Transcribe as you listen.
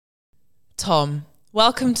Tom,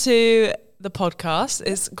 welcome to the podcast.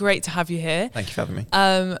 It's great to have you here. Thank you for having me.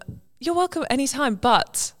 You're welcome anytime,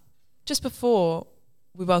 but just before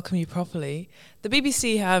we welcome you properly, the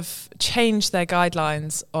BBC have changed their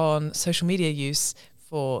guidelines on social media use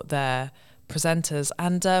for their presenters.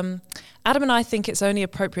 And Adam and I think it's only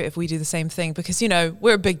appropriate if we do the same thing because, you know,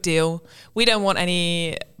 we're a big deal. We don't want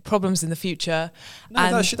any problems in the future.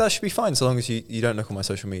 No, that should be fine so long as you don't look on my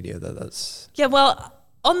social media. That's Yeah, well,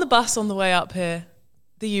 on the bus on the way up here,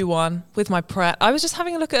 the U1 with my Pret, I was just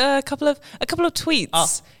having a look at a couple of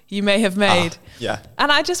tweets you may have made. Yeah.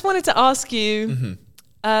 And I just wanted to ask you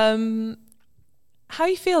how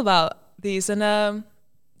you feel about these and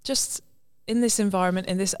just in this environment,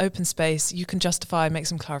 in this open space, you can justify and make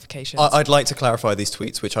some clarifications. I'd like to clarify these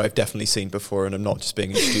tweets, which I've definitely seen before and I'm not just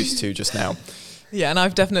being introduced to just now. Yeah, and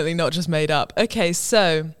I've definitely not just made up. Okay,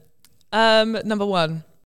 so number one,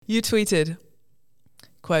 you tweeted,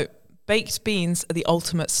 quote, "Baked beans are the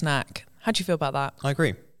ultimate snack." How do you feel about that? I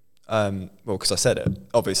agree. Well, because I said it,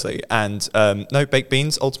 obviously. And no, baked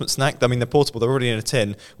beans, ultimate snack. I mean, they're portable. They're already in a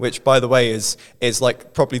tin, which, by the way, is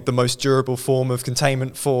like probably the most durable form of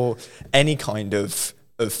containment for any kind of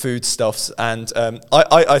foodstuffs. And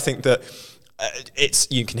I think that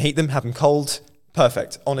you can heat them, have them cold.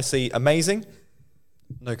 Perfect. Honestly, amazing.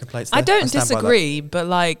 No complaints there. I don't disagree, but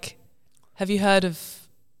like, have you heard of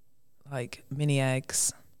like mini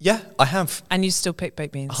eggs? Yeah, I have. And you still pick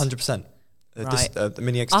baked beans? 100%. Right. The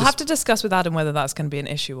mini eggs. I'll have to discuss with Adam whether that's going to be an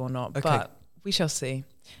issue or not, Okay. but we shall see.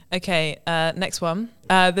 Okay, next one.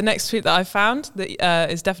 The next tweet that I found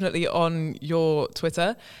that is definitely on your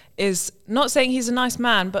Twitter is not saying he's a nice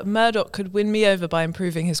man, but Murdoch could win me over by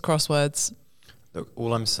improving his crosswords. Look,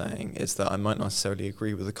 all I'm saying is that I might not necessarily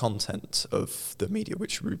agree with the content of the media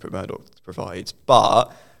which Rupert Murdoch provides,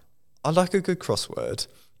 but I like a good crossword.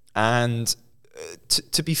 And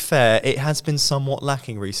to be fair, it has been somewhat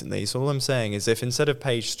lacking recently. So all I'm saying is if instead of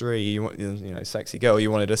page 3, you want, sexy girl,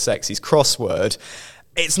 you wanted a sexy crossword,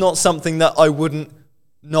 it's not something that I wouldn't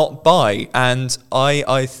not buy. And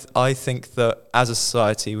I think that as a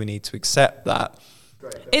society, we need to accept that.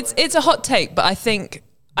 It's a hot take, but I think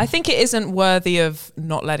it isn't worthy of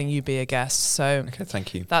not letting you be a guest. So Okay,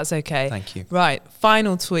 thank you. That's okay. Thank you. Right,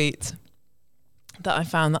 final tweet that I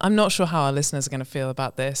found that I'm not sure how our listeners are going to feel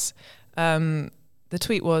about this. The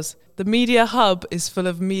tweet was, "The media hub is full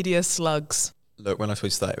of media slugs." Look, when I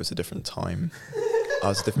tweeted that, it was a different time. I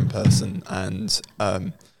was a different person, and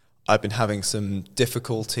I've been having some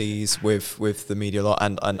difficulties with the media lot,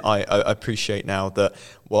 and I appreciate now that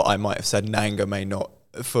what I might have said in anger may not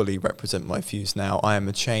fully represent my views now. I am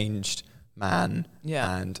a changed man,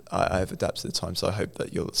 and I have adapted to the time, so I hope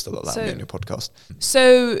that you'll still allow me on your podcast.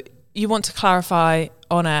 So you want to clarify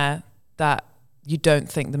on air that you don't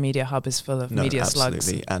think the media hub is full of media slugs?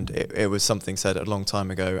 Absolutely, and it was something said a long time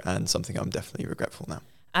ago and something I'm definitely regretful now.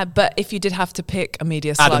 But if you did have to pick a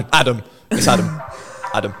media slug... Adam. It's Adam.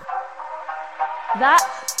 Adam. That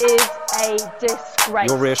is a disgrace.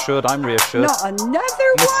 You're reassured, I'm reassured. Not another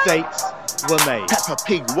one. Mistakes were made. Peppa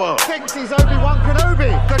Pig world. Thinks he's Obi-Wan Kenobi.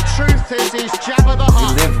 The truth is he's Jabba the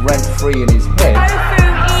Hutt. He lived rent-free in his head. Tofu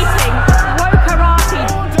eating, wokarati.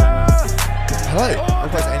 Hello,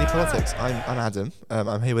 welcome back to Any Politics. I'm Adam.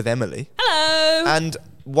 I'm here with Emily. Hello! And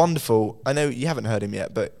wonderful. I know you haven't heard him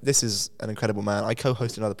yet, but this is an incredible man. I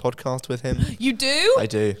co-host another podcast with him. You do? I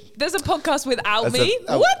do. There's a podcast without There's me?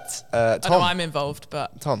 What? I Tom. know I'm involved,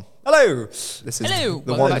 but... Tom. Hello. This is Hello.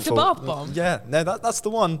 the Welcome back to wonderful... Bath Bomb. Yeah, no, that's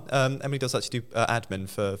the one. Emily does actually do admin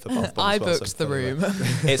for Bath Bomb I as well, booked so the room.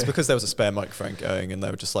 It's because there was a spare microphone going and they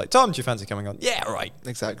were just like, Tom, do you fancy coming on? Yeah, right.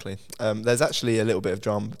 Exactly. There's actually a little bit of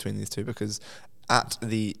drama between these two because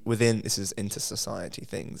this is inter-society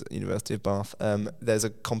things at University of Bath, there's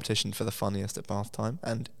a competition for the funniest at Bath time,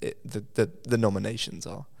 and the nominations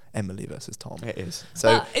are Emily versus Tom. It is.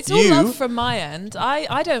 So it's all love from my end.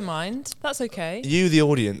 I don't mind. That's okay. You, the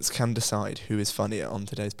audience, can decide who is funnier on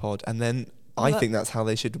today's pod, and then I think that's how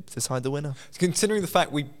they should decide the winner. Considering the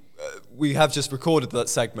fact we have just recorded that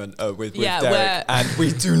segment with Yeah, Derek, and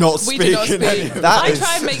we do not We speak. do not speak. That I is-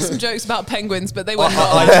 try and make some jokes about penguins, but they were not.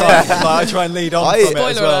 I try and lead on from it Spoiler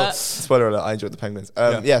as well. alert. Spoiler alert, I enjoyed the Penguins.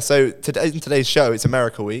 So in today's show, it's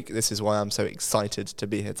America Week. This is why I'm so excited to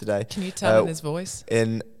be here today. Can you tell in his voice?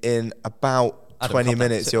 In about Adam, 20 calm down.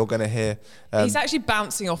 minutes, you're going to hear... He's actually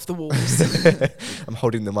bouncing off the walls. I'm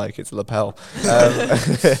holding the mic, it's a lapel.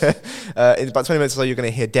 In about 20 minutes or so, you're going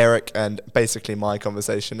to hear Derek and basically my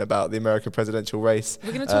conversation about the American presidential race.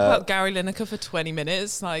 We're going to talk about Gary Lineker for 20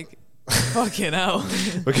 minutes. Like, Fucking hell.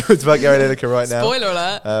 We're going to talk about Gary Lineker right now. Spoiler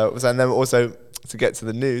alert. And then also, to get to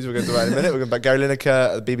the news, we're going to talk about in a minute. We're going to talk about Gary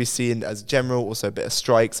Lineker, the BBC and as general, also a bit of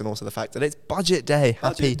strikes, and also the fact that it's budget day.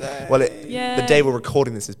 Happy. Well, the day we're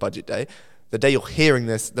recording this is budget day. The day you're hearing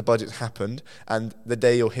this, the budget's happened, and the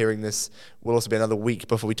day you're hearing this will also be another week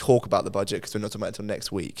before we talk about the budget, because we're not talking about it until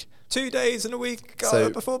next week. 2 days and a week So-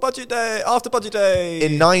 before budget day, after budget day.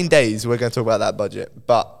 In 9 days, we're going to talk about that budget.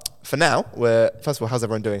 But for now, first of all, how's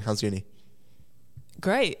everyone doing? How's uni?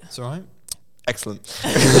 Great. It's all right. Excellent.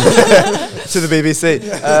 To the BBC.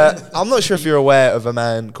 I'm not sure if you're aware of a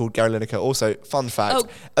man called Gary Lineker. Also, fun fact,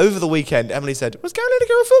 over the weekend, Emily said, was Gary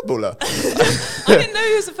Lineker a footballer? I didn't know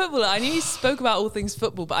he was a footballer. I knew he spoke about all things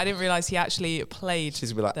football, but I didn't realise he actually played.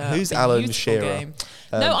 She's gonna be like, the who's Alan beautiful Shearer? game.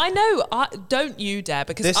 No, I know. Don't you dare,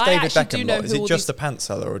 because This I David actually Beckham do know lot, is who he all just these. a pants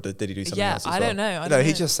seller, or did he do something Yeah, else as I well? don't know. I No, don't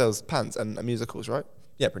he know. just sells pants and musicals, right?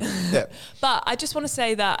 Yeah, pretty much. Yeah. But I just want to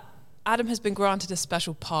say that Adam has been granted a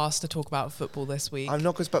special pass to talk about football this week. I'm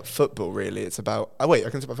not going to talk about football, really. It's about... Oh, wait, I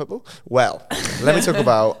can talk about football? Well, let me talk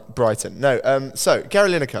about Brighton. No, so, Gary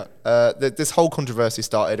Lineker. This whole controversy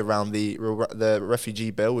started around the refugee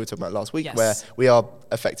bill we were talking about last week, Yes. where we are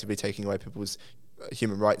effectively taking away people's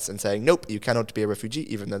human rights and saying, nope, you cannot be a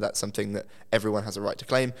refugee, even though that's something that everyone has a right to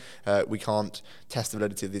claim. We can't test the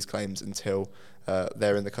validity of these claims until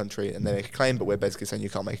they're in the country and they make a claim, but we're basically saying you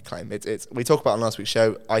can't make a claim. We talked about it on last week's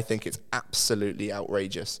show. I think it's absolutely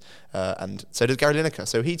outrageous, and so does Gary Lineker.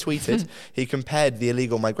 So he tweeted, he compared the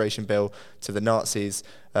illegal migration bill to the Nazis,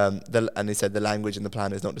 and he said the language in the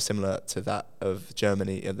plan is not dissimilar to that of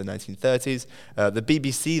Germany in the 1930s. The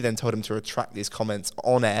BBC then told him to retract these comments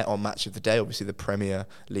on air on Match of the Day, obviously the Premier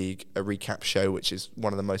League recap show, which is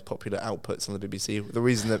one of the most popular outputs on the BBC. The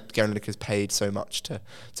reason that Gary Lineker's paid so much to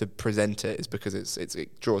present it is because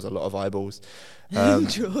it draws a lot of eyeballs.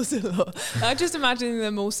 Draws a lot. I'm just imagining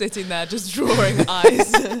them all sitting there just drawing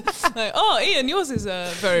eyes. Like, oh, Ian, yours is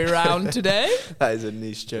very round today. That is a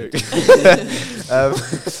niche joke.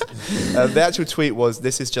 The actual tweet was,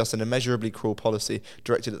 this is just an immeasurably cruel policy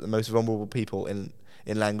directed at the most vulnerable people in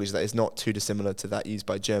language that is not too dissimilar to that used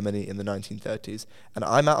by Germany in the 1930s. And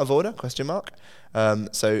I'm out of order, ?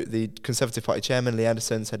 So the Conservative Party chairman, Lee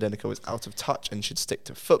Anderson, said Lineker was out of touch and should stick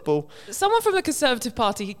to football. Someone from the Conservative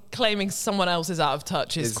Party claiming someone else is out of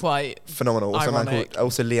touch is quite phenomenal. Also, a man ironic.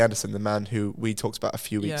 also Lee Anderson, the man who we talked about a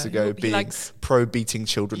few weeks ago, he being likes- pro-beating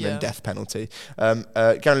children and death penalty. Gary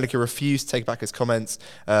Lineker refused to take back his comments,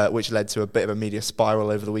 which led to a bit of a media spiral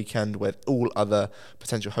over the weekend with all other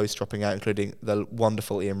potential hosts dropping out, including the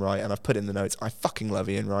wonderful Ian Wright. And I've put in the notes, I fucking love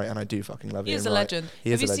Ian Wright, and I do fucking love Ian Wright. He is a legend.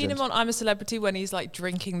 He Have is you a seen legend. him on I'm a Celebrity when he's like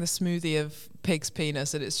drinking the smoothie of pig's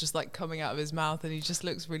penis and it's just like coming out of his mouth and he just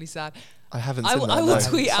looks really sad? I haven't I seen will- that. I will no.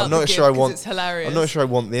 tweet out I'm the not gif sure I 'cause want. it's hilarious. I'm not sure I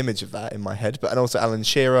want the image of that in my head. And also Alan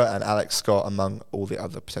Shearer and Alex Scott among all the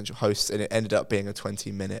other potential hosts, and it ended up being a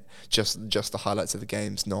 20-minute just the highlights of the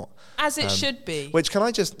games, not As it should be. Which can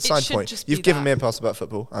I just It side should point? just be You've given that. me a pass about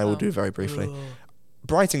football. I will do very briefly.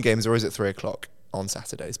 Brighton games are always at 3:00 on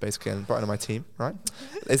Saturdays, basically, and Brighton are my team, right?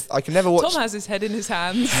 I can never watch. Tom has his head in his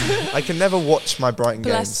hands. I can never watch my Brighton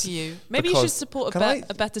Bless games. you. Maybe you should because- support Can I-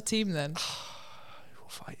 a better team then. We'll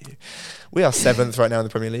fight you. We are 7th right now in the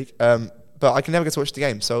Premier League, but I can never get to watch the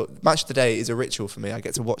game. So Match of the Day is a ritual for me. I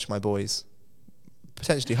get to watch my boys,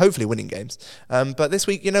 potentially, hopefully, winning games. But this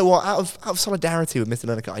week, you know what? Out of solidarity with Mr.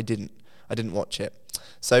 Lineker, I didn't watch it.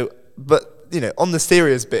 So, but you know, on the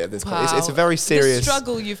serious bit of this, it's a very serious The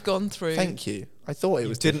struggle you've gone through. Thank you. I thought it You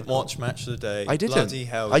was didn't difficult. watch Match of the Day. I didn't. Bloody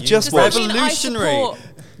hell. I you just Does that watched- mean I revolutionary.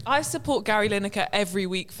 I support Gary Lineker every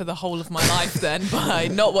week for the whole of my life then by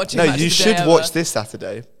not watching No, Match you of the should Day watch ever. this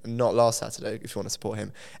Saturday, not last Saturday, if you want to support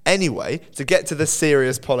him. Anyway, to get to the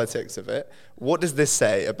serious politics of it, what does this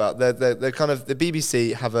say about the kind of the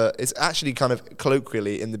BBC have it's actually kind of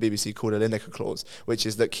colloquially in the BBC called a Lineker clause, which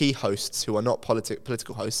is that key hosts who are not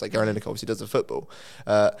political hosts, like Gary Lineker obviously does the football,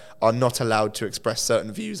 are not allowed to express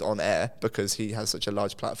certain views on air because he has such a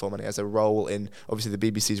large platform and he has a role in, obviously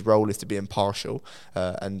the BBC's role is to be impartial,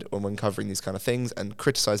 and when covering these kind of things, and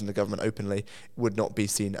criticising the government openly would not be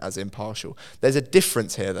seen as impartial. There's a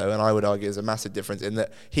difference here though, and I would argue there's a massive difference in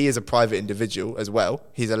that he is a private individual as well.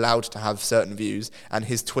 He's allowed to have certain views, and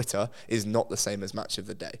his Twitter is not the same as Match of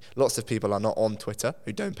the Day. Lots of people are not on Twitter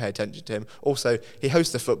who don't pay attention to him. Also, he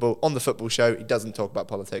hosts on the football show, he doesn't talk about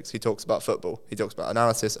politics, he talks about football. He talks about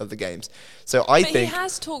analysis of the games. So I But think... he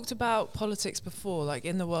has talked about politics before, like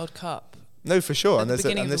in the World Cup. No, for sure. At the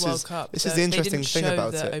beginning of the World Cup. This is the interesting thing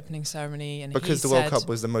about They didn't show the it. opening ceremony. And Because he the World said- Cup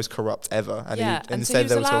was the most corrupt ever. And yeah, he, and so instead he was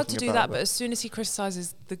they were allowed talking to do about that, but as soon as he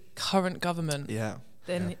criticises the current government, yeah.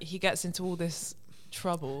 then he gets into all this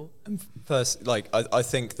trouble. First, like I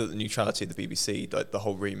think that the neutrality of the BBC, the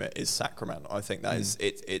whole remit, is sacrosanct. I think that is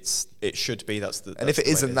it should be. That's the. And if it the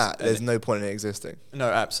way isn't is. that, And there's no point in it existing. No,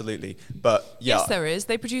 absolutely. But yeah, Yes, there is.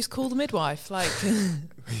 They produce Call the Midwife. Like,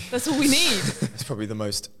 that's all we need. it's probably the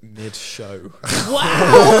most mid-show.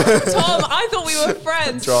 Wow, Tom, I thought we were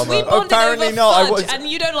friends. Drama. We bonded Apparently over not, I fudge, was- and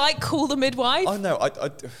you don't like Call the Midwife? Oh no,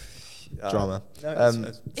 Drama.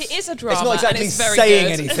 No, It is a drama. it's not exactly and it's very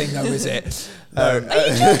saying good. anything, though, is it? Are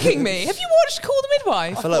you joking me? Have you watched Call the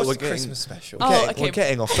Midwife? I feel like What's we're the getting, Christmas special? Oh, okay. we're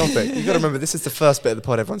getting off topic. You've got to remember, this is the first bit of the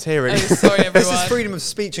pod everyone's hearing. Oh, sorry, everyone. This is freedom of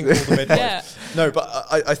speech and Call the Midwife. Yeah. No, but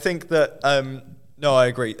I think that no, I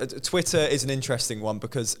agree. Twitter is an interesting one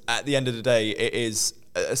because at the end of the day, it is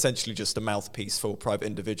essentially just a mouthpiece for private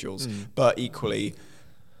individuals. But equally,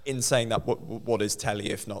 in saying that, what is telly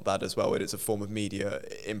if not that as well? It is a form of media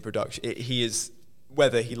in production. He is,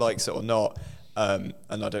 whether he likes it or not. And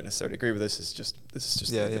I don't necessarily agree with this. This is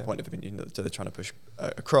just the point of opinion that they're trying to push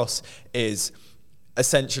across. Is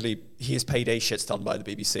essentially he is paid a shit ton by the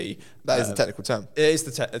BBC. That is the technical term. It is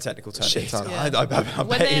the technical term. Shit ton. Yeah. I when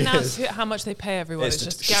bet they it announce is. how much they pay everyone, It's it's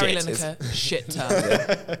just just Gary shit. Lineker, shit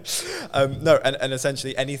ton. No, and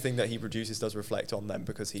essentially anything that he produces does reflect on them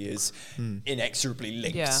because he is inexorably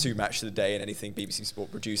linked to Match of the Day and anything BBC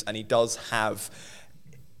Sport produce, and he does have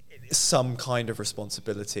some kind of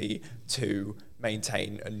responsibility to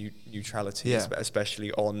maintain a neutrality,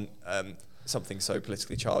 especially on something so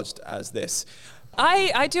politically charged as this.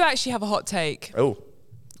 I do actually have a hot take. Oh,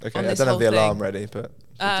 okay. On I this don't have the whole alarm thing. ready, but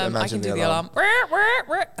I imagine can do the alarm.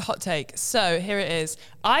 Hot take. So here it is.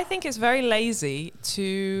 I think it's very lazy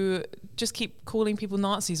to just keep calling people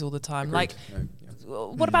Nazis all the time. Agreed. Like,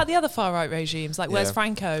 what about the other far right regimes? Like, where's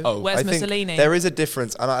Franco? Oh, where's I think Mussolini? there is a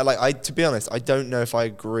difference, and I to be honest, I don't know if I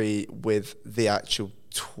agree with the actual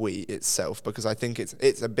tweet itself because I think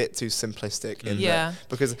it's a bit too simplistic in that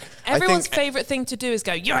because everyone's I think favorite thing to do is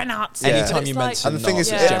go, you're a Nazi. Yeah. Anytime But you it's like- mention and the thing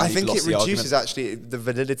is, Nazis, I generally think it lost the reduces argument. actually the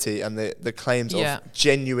validity and the claims Yeah. of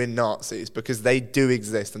genuine Nazis because they do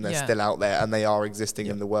exist and they're Yeah. still out there and they are existing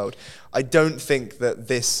in the world. I don't think that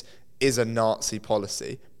this is a Nazi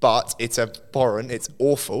policy, but it's abhorrent, it's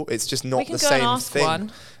awful, it's just not We can the go and same ask thing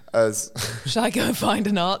one. as... Should I go and find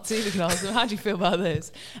a Nazi? We can ask them, how do you feel about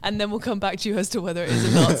this? And then we'll come back to you as to whether it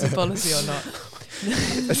is a Nazi policy or not.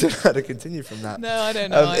 I don't know how to continue from that. No, I don't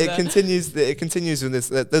know It either. continues. It continues with this.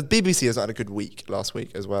 The BBC has not had a good week last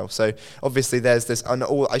week as well. So obviously there's this. And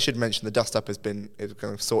I should mention the dust up is kind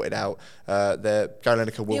of sorted out. The Gary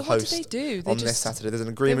Lineker will Yeah, what did host they do? They on this just- Saturday. There's an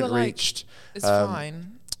They agreement were like, reached. it's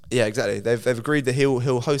fine. Yeah, exactly. They've agreed that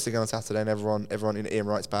he'll host again on Saturday, and everyone in Ian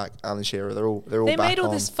Wright's back, Alan Shearer, they're all They back made all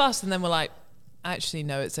on. this fuss and then were like, actually,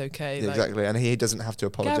 no, it's okay. Yeah, Like, exactly, and he doesn't have to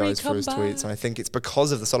apologise for come his tweets. back. And I think it's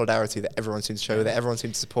because of the solidarity that everyone seems to show, that everyone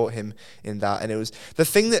seems to support him in that. And it was the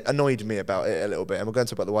thing that annoyed me about it a little bit, and we're going to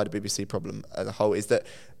talk about the wider BBC problem as a whole, is that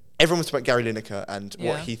everyone was talking about Gary Lineker and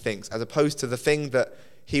what he thinks, as opposed to the thing that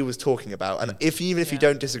he was talking about. And even if you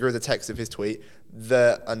don't disagree with the text of his tweet,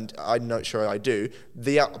 and I'm not sure I do,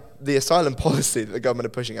 the asylum policy that the government are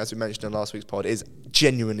pushing, as we mentioned in last week's pod, is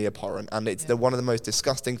genuinely abhorrent, and it's one of the most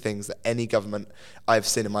disgusting things that any government I've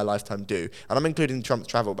seen in my lifetime do. And I'm including Trump's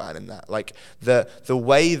travel ban in that. Like the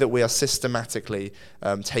way that we are systematically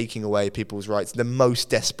taking away people's rights, the most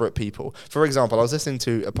desperate people. For example, I was listening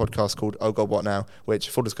to a podcast called Oh God What Now, which,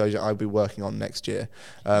 full disclosure, I'll be working on next year.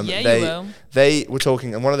 You will. They were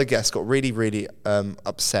talking, and one of the guests got really, really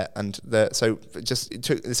upset. And so just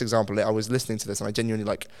took this example. I was listening to this, and I genuinely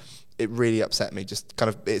it really upset me. Just kind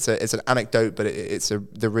of, it's an anecdote, but it's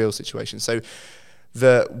the real situation. So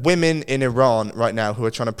the women in Iran right now who are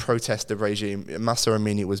trying to protest the regime, Mahsa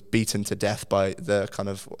Amini was beaten to death by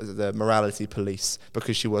the morality police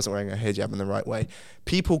because she wasn't wearing her hijab in the right way.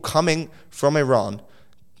 People coming from Iran,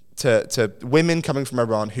 to women coming from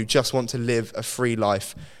Iran who just want to live a free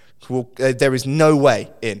life, there is no way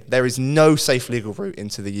in. There is no safe legal route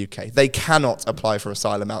into the UK. They cannot apply for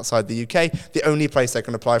asylum outside the UK. The only place they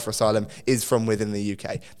can apply for asylum is from within the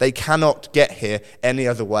UK. They cannot get here any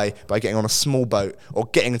other way by getting on a small boat or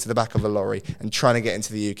getting into the back of a lorry and trying to get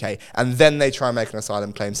into the UK. And then they try and make an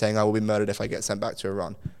asylum claim saying, I will be murdered if I get sent back to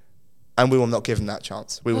Iran. And we will not give them that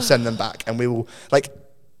chance. We will send them back, and we will,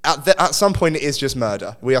 at some point it is just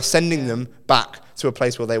murder. We are sending them back to a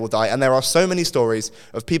place where they will die. And there are so many stories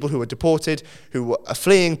of people who were deported, who were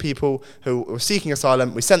fleeing people, who were seeking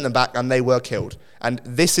asylum. We sent them back and they were killed. And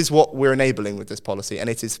this is what we're enabling with this policy, and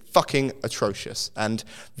it is fucking atrocious. And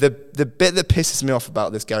the bit that pisses me off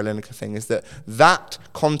about this Gary Lineker thing is that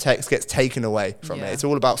context gets taken away from it. It's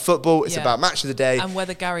all about football, it's about match of the day. And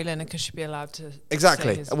whether Gary Lineker should be allowed to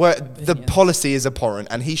Exactly. say his Where opinion. the policy is abhorrent,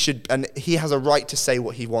 and he has a right to say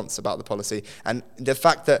what he wants about the policy. And the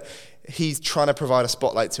fact that he's trying to provide a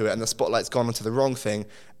spotlight to it and the spotlight's gone onto the wrong thing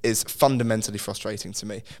is fundamentally frustrating to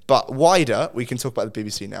me. But wider, we can talk about the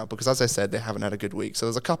BBC now, because as I said, they haven't had a good week. So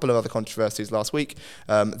there's a couple of other controversies last week.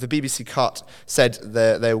 The BBC said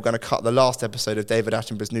they were going to cut the last episode of David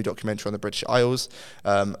Attenborough's new documentary on the British Isles.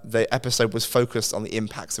 The episode was focused on the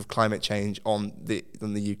impacts of climate change on the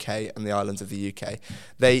UK and the islands of the UK.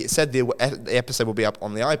 They said the episode will be up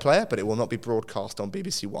on the iPlayer, but it will not be broadcast on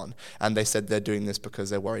BBC One. And they said they're doing this because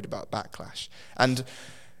they're worried about backlash. And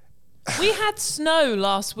we had snow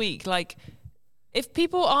last week. Like, if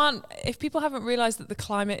people haven't realised that the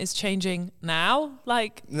climate is changing now,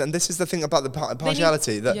 like, and this is the thing about the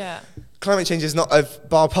partiality that climate change is not a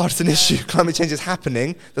bipartisan issue. Climate change is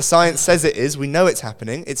happening. The science says it is. We know it's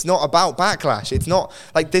happening. It's not about backlash. It's not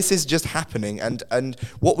like this is just happening. And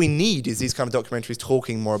what we need is these kind of documentaries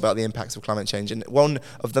talking more about the impacts of climate change. And one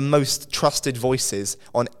of the most trusted voices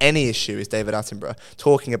on any issue is David Attenborough,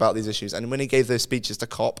 talking about these issues. And when he gave those speeches to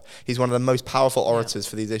COP, he's one of the most powerful orators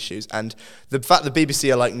for these issues. And the fact the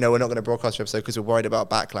BBC are like, no, we're not going to broadcast your episode because we're worried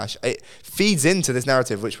about backlash, it feeds into this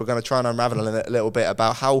narrative, which we're going to try and unravel in a little bit,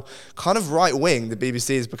 about how kind of right-wing the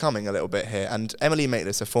BBC is becoming a little bit here. And Emily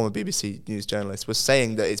Maitlis, a former BBC News journalist, was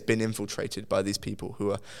saying that it's been infiltrated by these people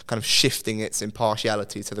who are kind of shifting its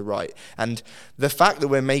impartiality to the right. And the fact that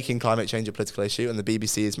we're making climate change a political issue and the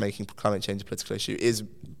BBC is making climate change a political issue is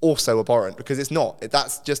also abhorrent, because it's not.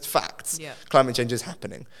 That's just facts. Yeah. Climate change is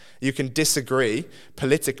happening. You can disagree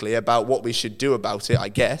politically about what we should do about it, I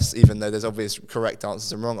guess, even though there's obvious correct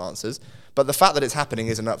answers and wrong answers. But the fact that it's happening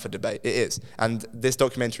isn't up for debate. It is. And this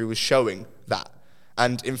documentary was showing that.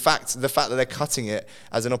 And in fact, the fact that they're cutting it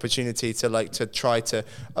as an opportunity to try to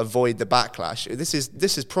avoid the backlash,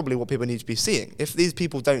 this is probably what people need to be seeing. If these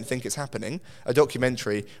people don't think it's happening, a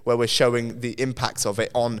documentary where we're showing the impacts of it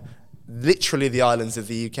on literally the islands of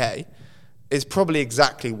the UK is probably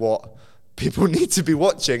exactly what people need to be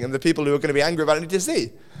watching, and the people who are going to be angry about it need to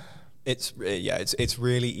see. It's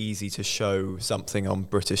really easy to show something on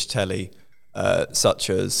British telly, such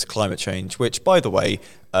as climate change, which, by the way,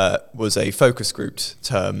 was a focus group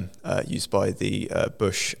term used by the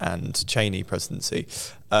Bush and Cheney presidency.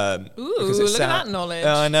 Ooh, look at that knowledge.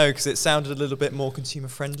 I know, because it sounded a little bit more consumer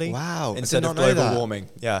friendly. Wow, instead I of did not know global that. warming.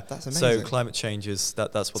 Yeah, That's amazing. So climate change is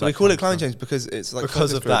that's what. So that we call it comes climate from. change because it's like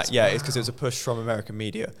Because of focus that, yeah, groups. it's because it was a push from American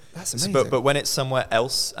media. That's So, amazing. but when it's somewhere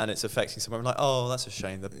else and it's affecting somewhere, we're like, oh, that's a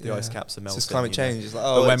shame. The Yeah. ice caps are melting. It's just climate you know. change. It's like,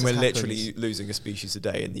 oh, but it when just we're happens. literally losing a species a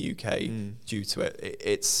day in the UK due to it,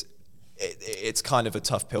 it's kind of a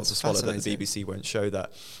tough pill to swallow that the fascinating. BBC won't show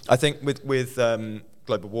that. I think with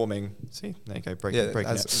global warming, see, there you go, breaking it.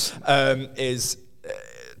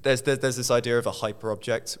 There's this idea of a hyper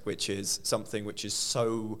object, which is something which is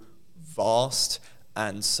so vast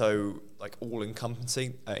and so like all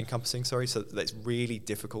encompassing, so that it's really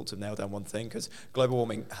difficult to nail down one thing, because global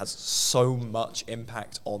warming has so much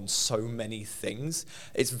impact on so many things.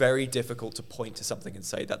 It's very difficult to point to something and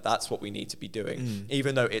say that that's what we need to be doing,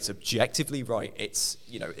 even though it's objectively right. It's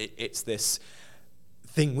it's this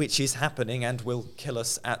thing which is happening and will kill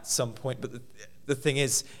us at some point. But the thing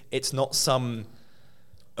is, it's not some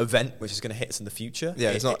event which is going to hit us in the future.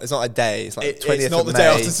 Yeah, it's not a day. It's like 20th it's not of the May. day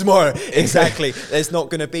after tomorrow. Exactly. There's not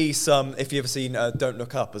going to be some. If you've ever seen Don't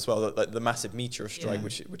Look Up as well, the massive meteor strike,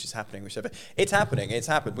 which is happening. It's happening. It's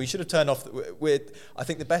happened. We should have turned off. I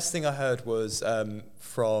think the best thing I heard was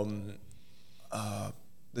from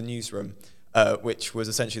the newsroom. Which was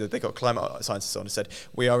essentially that they got climate scientists on and said,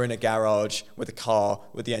 we are in a garage with a car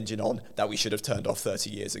with the engine on that we should have turned off 30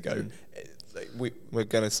 years ago. We're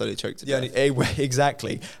going to slowly choke to death.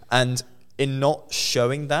 Exactly. And in not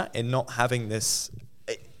showing that, in not having this,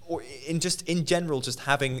 or in general, just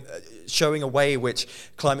having, showing a way which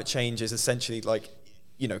climate change is essentially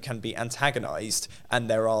can be antagonized, and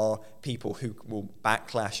there are people who will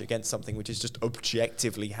backlash against something which is just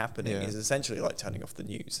objectively happening, is essentially like turning off the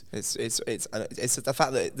news. It's the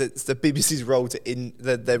fact that it's the BBC's role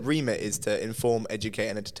their remit is to inform, educate,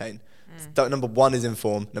 and entertain. Number one is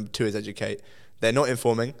inform. Number two is educate. they're not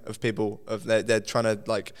informing of people of they're trying to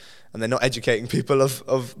like, and they're not educating people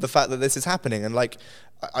of the fact that this is happening, and like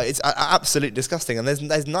it's absolutely disgusting. And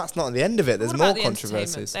that's not the end of it. There's What more about the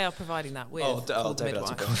controversies. entertainment? They are providing that with. Oh, Call the David,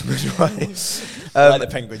 Midwife. Like the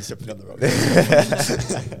penguins jumping on the rock.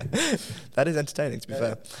 That is entertaining, to be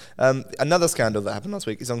fair. Another scandal that happened last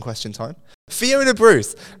week is on Question Time. Fiona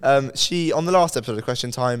Bruce, she, on the last episode of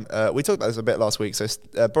Question Time, we talked about this a bit last week, so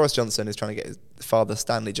Boris Johnson is trying to get his father,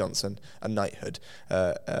 Stanley Johnson, a knighthood,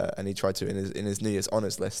 and he tried to in his New Year's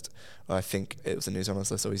honours list. I think it was a New Year's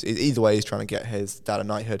honours list, so either way he's trying to get his dad a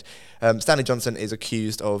knighthood. Stanley Johnson is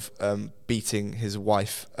accused of beating his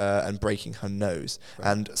wife and breaking her nose,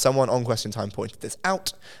 and someone on Question Time pointed this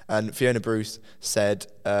out, and Fiona Bruce said...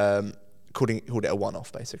 called it a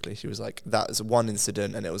one-off, basically. She was like, that was one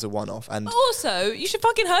incident and it was a one-off. And also, you should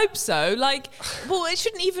fucking hope so. Like, well, it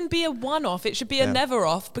shouldn't even be a one-off. It should be a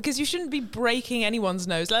never-off, because you shouldn't be breaking anyone's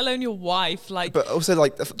nose, let alone your wife. Like, but also,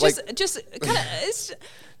 like, just kind of...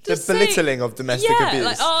 the belittling of domestic abuse.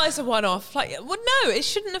 Like, oh, it's a one-off. Like, well, no, it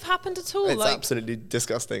shouldn't have happened at all. It's like, absolutely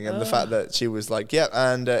disgusting, and the fact that she was like, yeah,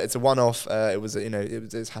 and it's a one-off. It was,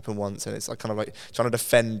 it's happened once, and it's like kind of like trying to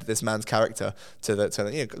defend this man's character to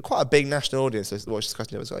the quite a big national audience. So watch this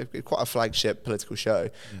question. It was like quite a flagship political show,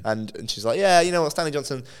 and she's like, yeah, you know what, Stanley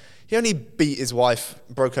Johnson. He only beat his wife,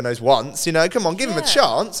 broke her nose once. Come on, give him a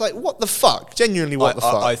chance. Like, what the fuck? Genuinely, what the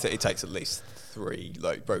fuck? I think it takes at least 3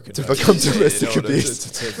 broken to noses become domestic abuse.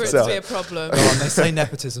 for it to be a problem. Oh, and they say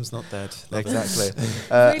nepotism's not dead. Exactly.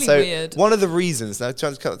 Really so weird. One of the reasons, now,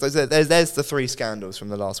 there's the 3 scandals from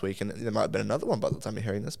the last week, and there might have been another one by the time you're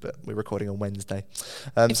hearing this, but we're recording on Wednesday.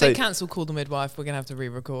 If they cancel Call the Midwife, we're going to have to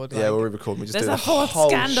re-record. Yeah, we'll re-record. We just there's do a a whole whole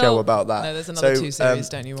scandal. show about that. No, there's another 2 series,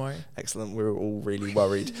 don't you worry. Excellent. We're all really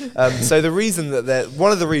worried. So the reason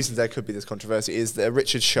one of the reasons there could be this controversy is that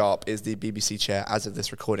Richard Sharp is the BBC chair as of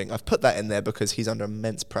this recording. I've put that in there because he's under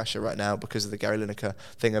immense pressure right now because of the Gary Lineker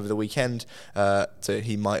thing over the weekend. So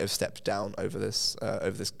he might have stepped down over this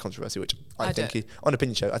controversy, which I think on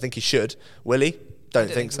Opinion Show, I think he should. Will he? Don't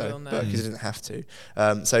think so, but he doesn't have to.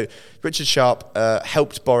 So Richard Sharp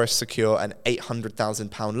helped Boris secure an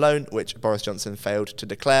 £800,000 loan, which Boris Johnson failed to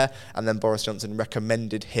declare, and then Boris Johnson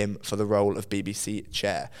recommended him for the role of BBC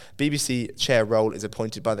chair. BBC chair role is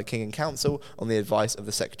appointed by the King and Council on the advice of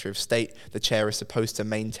the Secretary of State. The chair is supposed to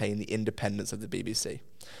maintain the independence of the BBC.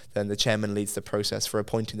 Then the chairman leads the process for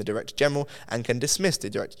appointing the Director General and can dismiss the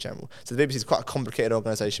Director General. So the BBC is quite a complicated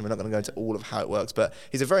organisation. We're not going to go into all of how it works, but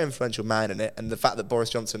he's a very influential man in it. And the fact that Boris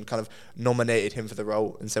Johnson kind of nominated him for the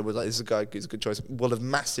role and said, well, like, this is a guy who's a good choice, will have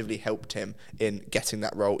massively helped him in getting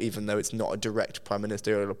that role, even though it's not a direct prime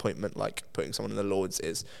ministerial appointment like putting someone in the Lords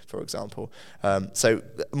is, for example. So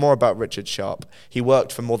more about Richard Sharp. He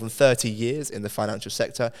worked for more than 30 years in the financial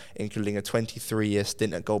sector, including a 23-year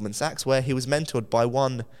stint at Goldman Sachs, where he was mentored by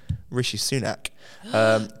one Rishi Sunak.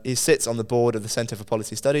 He sits on the board of the Centre for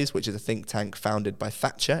Policy Studies, which is a think tank founded by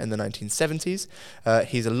Thatcher in the 1970s.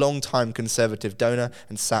 He's a long-time Conservative donor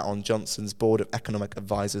and sat on Johnson's board of economic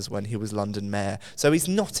advisors when he was London mayor. So he's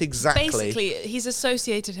not exactly... Basically, he's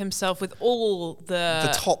associated himself with all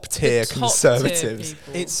the top-tier Conservatives.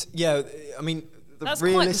 It's, yeah, I mean... That's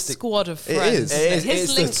quite a squad of friends. It is.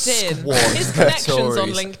 His LinkedIn, squad his connections on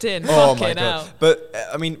stories. LinkedIn. Oh Fucking my god! hell. But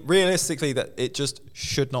I mean, realistically, that it just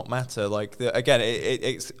should not matter. Like again,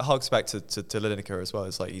 it harks back to Lineker as well.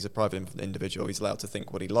 It's like he's a private individual. He's allowed to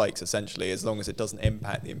think what he likes, essentially, as long as it doesn't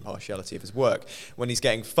impact the impartiality of his work. When he's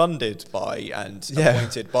getting funded by and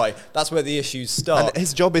appointed by, that's where the issues start. And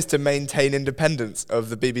his job is to maintain independence of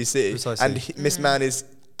the BBC. Precisely. And this man is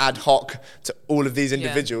ad hoc to all of these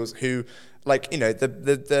individuals who... Like,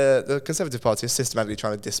 the Conservative Party is systematically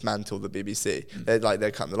trying to dismantle the BBC. They're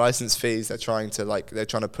cutting the licence fees. They're trying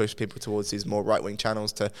to push people towards these more right wing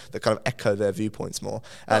channels that kind of echo their viewpoints more.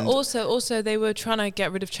 And but also they were trying to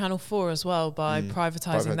get rid of Channel 4 as well by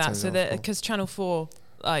privatising that. So that because Channel 4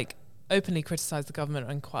 openly criticised the government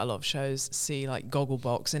on quite a lot of shows. See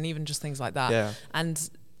Gogglebox and even just things like that. Yeah. And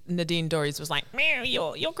Nadine Dorries was like,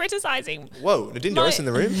 you're criticising. Whoa, Nadine Dorries in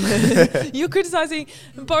the room? You're criticising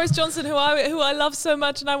Boris Johnson, who I love so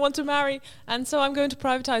much and I want to marry, and so I'm going to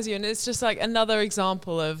privatise you. And it's just like another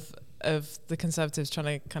example of the Conservatives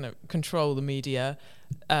trying to kind of control the media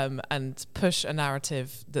and push a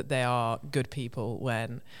narrative that they are good people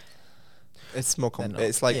when... It's more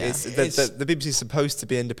it's like the BBC is supposed to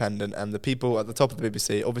be independent, and the people at the top of the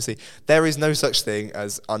BBC, obviously, there is no such thing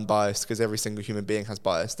as unbiased because every single human being has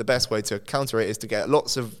bias. The best way to counter it is to get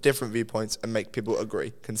lots of different viewpoints and make people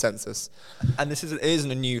agree, consensus. And it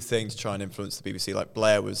isn't a new thing to try and influence the BBC. Like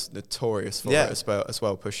Blair was notorious for it as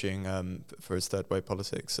well, pushing for his third way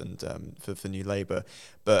politics and for New Labour.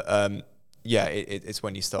 But it's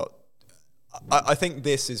when you start. I think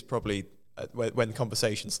this is probably when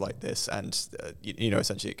conversations like this and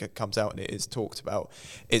essentially it comes out and it is talked about,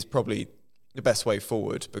 is probably the best way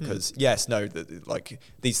forward, because like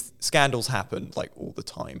these scandals happen like all the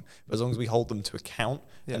time, but as long as we hold them to account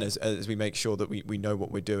and as we make sure that we know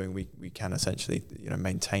what we're doing, we can essentially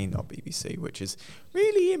maintain our BBC, which is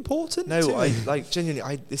really important.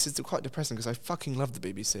 Genuinely, this is quite depressing because I fucking love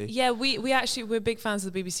the BBC. Yeah, we're big fans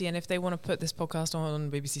of the BBC, and if they want to put this podcast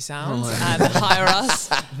on BBC Sounds and hire us,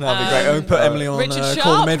 that'd be great. We'll put Emily on Richard Sharp,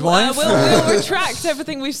 Call the Midwife. We'll retract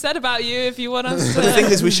everything we've said about you if you want us to. The thing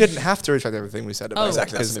is, we shouldn't have to retract everything we said about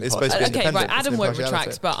exactly. because it's supposed to be okay, independent. right. Adam won't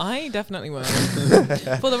retract, but I definitely won't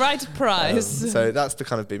for the right price. So that's the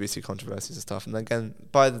kind of BBC controversies and stuff. And then again,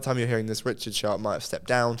 by the time you're hearing this, Richard Sharp might have stepped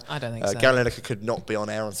down. I don't think so. Gary Lineker could not be on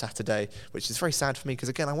air on Saturday, which is very sad for me because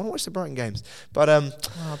again, I want to watch the Brighton games. But oh,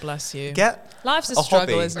 bless you. Life's a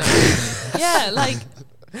struggle, hobby. isn't it? Yeah, like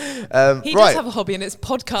he does have a hobby, and it's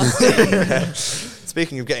podcasting.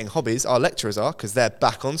 Speaking of getting hobbies, our lecturers are, because they're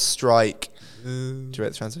back on strike. Do you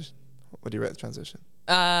rate the transition? What do you rate the transition?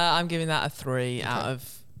 I'm giving that a 3 out of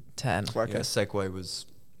 10. Okay. Yeah, segue was.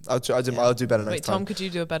 I'll do better next Wait, time. Tom, could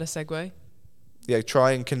you do a better segue? Yeah,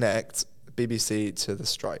 try and connect BBC to the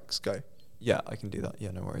strikes. Go. Yeah, I can do that.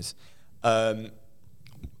 Yeah, no worries. So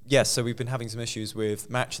we've been having some issues with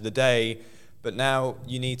Match of the Day, but now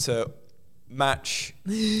you need to match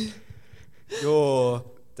your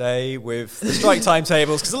day with the strike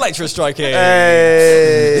timetables because the lecturer's striking.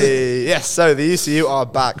 Hey! Yes, so the UCU are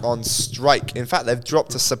back on strike. In fact, they've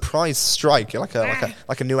dropped a surprise strike, like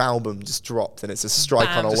a new album just dropped, and it's a strike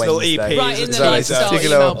on a Just Wednesday. little EP. Right in the So it's lifestyle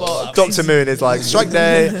particular- email box. Dr. Moon is like, strike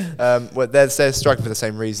day. They're striking for the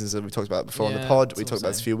same reasons that we talked about before on the Yeah, pod. that's We what talked I'm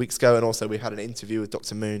about this a few weeks ago, and also we had an interview with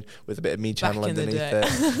Dr. Moon with a bit of Me channel in the underneath day.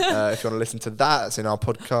 it. If you want to listen to that, it's in our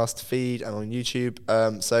podcast feed and on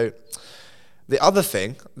YouTube. So the other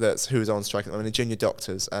thing that's who's on strike at the moment are junior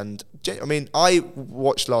doctors. And I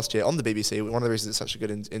watched last year on the BBC. One of the reasons it's such a good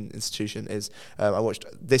institution is I watched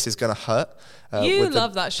This Is Gonna Hurt. You with the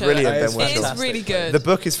love that show. brilliant It Ben is Whishaw. It's really good. The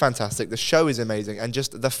book is fantastic. The show is amazing. And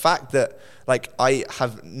just the fact that, I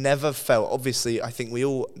have never felt, obviously, I think we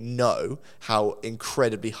all know how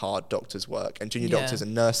incredibly hard doctors work. And junior doctors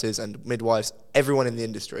and nurses and midwives, everyone in the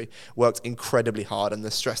industry works incredibly hard, and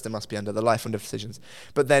the stress they must be under, the life and death decisions.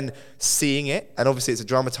 But then seeing it, and obviously it's a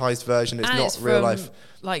dramatized version, it's not real life.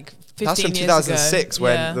 Like 15 That's from years 2006 ago.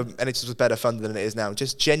 when the NHS was better funded than it is now.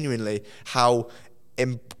 Just genuinely how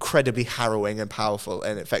incredibly harrowing and powerful,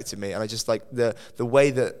 and it affected me. And I just like the way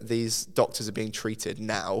that these doctors are being treated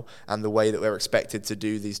now, and the way that we're expected to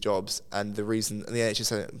do these jobs, and the reason the NHS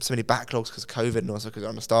has so many backlogs because of COVID and also because they're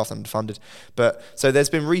understaffed and underfunded. But so there's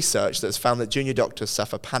been research that's found that junior doctors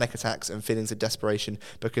suffer panic attacks and feelings of desperation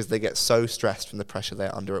because they get so stressed from the pressure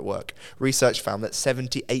they're under at work. Research found that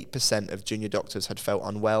 78% of junior doctors had felt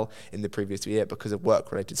unwell in the previous year because of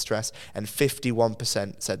work-related stress, and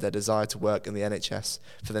 51% said their desire to work in the NHS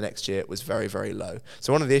for the next year was very, very low.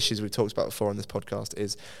 So one of the issues we've talked about before on this podcast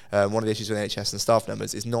is one of the issues with NHS and staff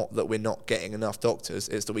numbers is not that we're not getting enough doctors,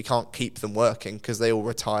 it's that we can't keep them working because they all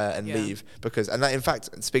retire and leave. And that, in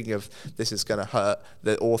fact, speaking of This Is Gonna Hurt,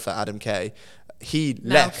 the author Adam Kay, he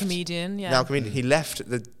left. Comedian. He left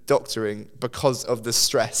the doctoring because of the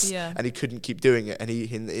stress, and he couldn't keep doing it. And he,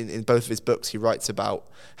 in both of his books, he writes about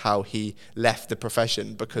how he left the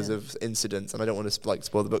profession because of incidents. And I don't want to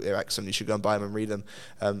spoil the book. They're excellent. You should go and buy them and read them.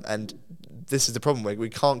 And this is the problem. We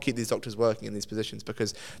can't keep these doctors working in these positions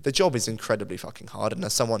because the job is incredibly fucking hard. And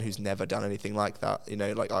as someone who's never done anything like that,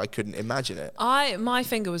 I couldn't imagine it. My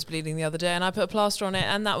finger was bleeding the other day, and I put a plaster on it,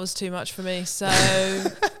 and that was too much for me. So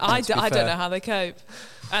I don't know how they cope.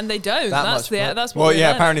 And they don't. That's what. Well,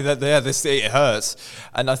 yeah. Apparently, it hurts,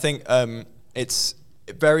 and I think it's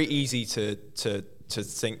very easy to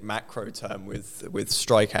think macro term with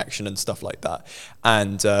strike action and stuff like that,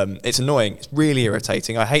 and it's annoying. It's really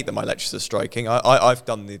irritating. I hate that my lecturers are striking. I've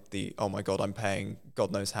done the oh my god, I'm paying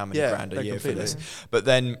God knows how many grand a year for this, but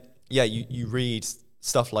then you read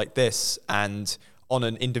stuff like this and. On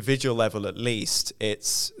an individual level, at least,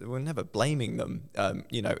 we're never blaming them.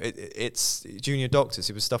 It's junior doctors.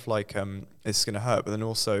 It was stuff like it's going to hurt, but then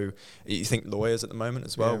also you think lawyers at the moment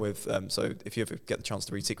as well. With so if you ever get the chance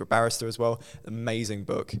to read Secret Barrister as well, amazing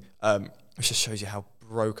book. It just shows you how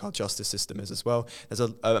broke our justice system is as well. There's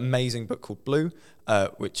an amazing book called Blue,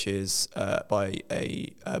 which is by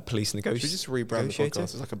a police Should we just rebrand the negotiator.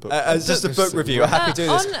 podcast as like a book? It's just a book review. I'm happy to do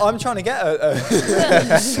this. I'm trying to get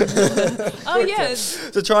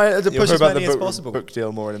to try to You'll push hear as about many the as book, possible. book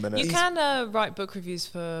deal more in a minute. You can write book reviews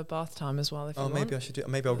for bath time as well if you want. Maybe I should do.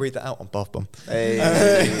 Maybe I'll read that out on Bath Bomb.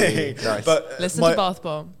 Hey, nice. But Listen to Bath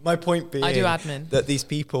Bomb. My point being, I do admin. that these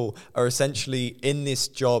people are essentially in this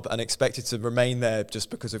job and expected to remain there just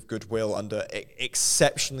because of goodwill under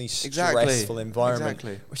exceptionally stressful environment,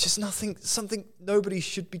 which is something nobody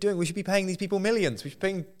should be doing. We should be paying these people millions. We should be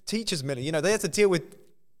paying teachers millions. You know, they have to deal with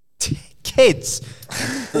kids,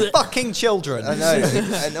 fucking children. I know,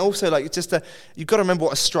 and also like you've got to remember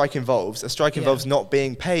what a strike involves. A strike involves not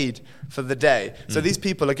being paid for the day. So these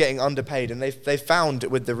people are getting underpaid, and they found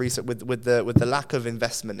with the research, with the lack of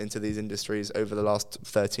investment into these industries over the last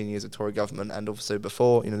 13 years of Tory government, and also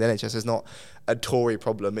before, the NHS is not a Tory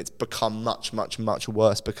problem. It's become much, much, much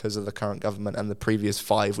worse because of the current government and the previous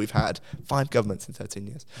 5 we've had. 5 governments in 13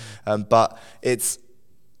 years, but it's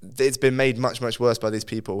been made much, much worse by these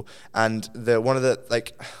people, and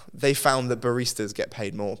they found that baristas get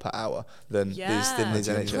paid more per hour than these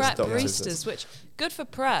NHS prep doctors. baristas, which good for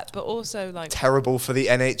prep, but also like terrible for the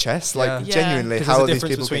NHS. Yeah. Genuinely, There's how a are these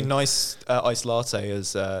difference people between nice iced latte,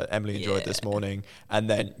 as Emily enjoyed this morning, and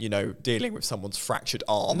then dealing with someone's fractured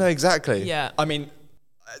arm. No, exactly. Yeah. I mean,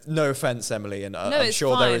 no offense, Emily, and I'm it's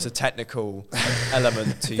sure there fine. is a technical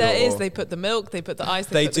element to there is. They put the milk, they put the ice,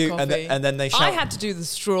 they put do, the coffee. and then they shout. I had to do the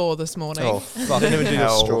straw this morning. Oh, fucking even do the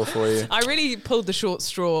hell. straw for you. I really pulled the short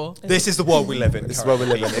straw. This is the world we live in. This is what we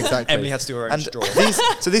live in, exactly. Emily had to do her own And straw.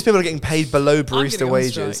 these people are getting paid below gonna barista go on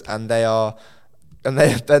wages, strike.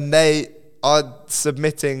 and they are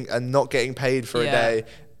submitting and not getting paid for a day,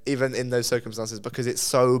 even in those circumstances, because it's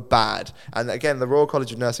so bad. And again, the Royal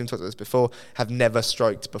College of Nursing, talked about this before, have never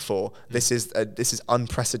striked before. This is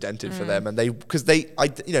unprecedented for them, and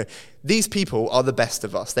these people are the best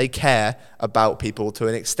of us. They care about people to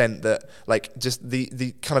an extent that, like, just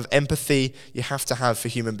the kind of empathy you have to have for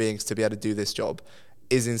human beings to be able to do this job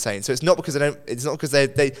is insane. So it's not because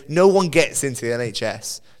no one gets into the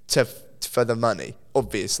NHS for the money.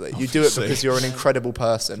 Obviously, you do it because you're an incredible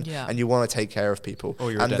person and you want to take care of people. Or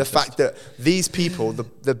you're a and the dentist. fact that these people,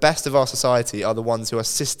 the best of our society, are the ones who are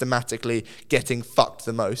systematically getting fucked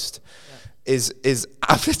the most. I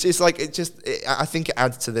think it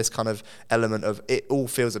adds to this kind of element of it all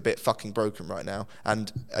feels a bit fucking broken right now,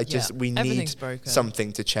 and we need everything's broken.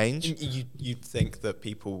 something to change. You'd think that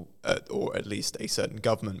people, or at least a certain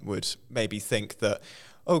government, would maybe think that,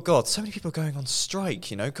 oh God, so many people are going on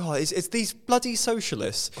strike, God, it's these bloody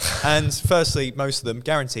socialists. And firstly, most of them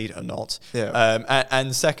guaranteed are not. Yeah.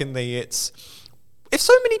 And secondly, if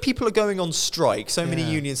so many people are going on strike, so many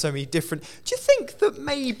unions, so many different, do you think that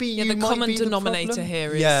maybe you the might common be the denominator problem?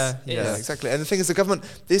 here is Yeah, exactly. And the thing is, the government,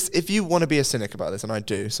 if you want to be a cynic about this, and I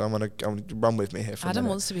do, so I'm gonna run with me here for a Adam minute.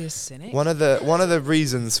 wants to be a cynic. One of the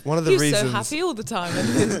reasons He's so happy all the time.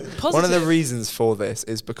 And positive. one of the reasons for this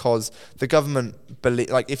is because the government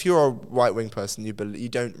if you're a right-wing person, you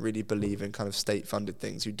don't really believe in kind of state-funded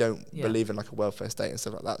things. You don't believe in like a welfare state and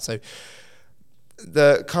stuff like that. So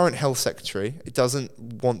the current health secretary doesn't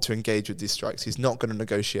want to engage with these strikes. He's not going to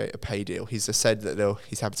negotiate a pay deal. He's just said that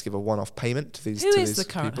he's happy to give a one-off payment to these. Who to is these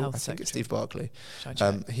the current people. health I think it's secretary? Steve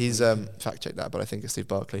Barclay. He's He's fact check that, but I think it's Steve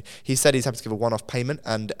Barclay. He said he's happy to give a one-off payment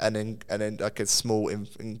and then like a small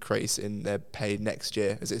increase in their pay next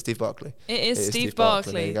year. Is it Steve Barclay? It is Steve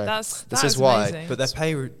Barclay. Barclay. There you go. This This is why. amazing. But their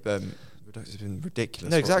pay reduction has been ridiculous.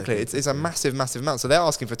 No, what exactly. they've It's a massive, massive amount. So they're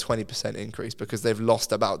asking for 20% increase because they've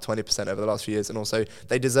lost about 20% over the last few years, and also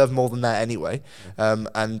they deserve more than that anyway.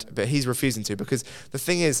 But he's refusing to, because the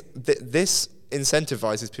thing is, this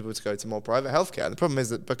incentivizes people to go to more private healthcare. And the problem is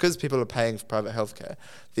that because people are paying for private healthcare,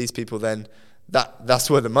 these people then that's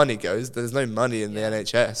where the money goes. There's no money in the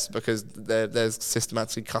NHS because they're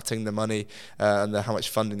systematically cutting the money and how much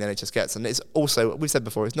funding the NHS gets. And it's also, we've said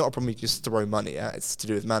before, it's not a problem you can just throw money at. It's to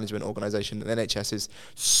do with management, organisation. The NHS is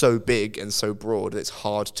so big and so broad that it's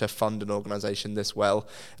hard to fund an organisation this well.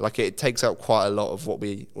 Like, it takes out quite a lot of what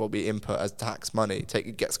we input as tax money.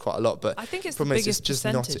 It gets quite a lot, but I think it's the problem is biggest just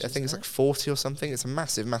not. percentage, I think it's isn't like 40 or something. It's a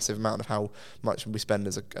massive, massive amount of how much we spend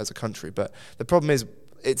as a country. But the problem is,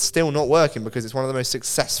 it's still not working because it's one of the most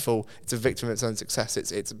successful. It's a victim of its own success.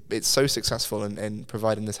 It's so successful in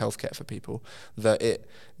providing this healthcare for people that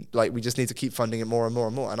we just need to keep funding it more and more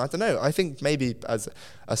and more. And I don't know. I think maybe as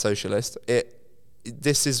a socialist,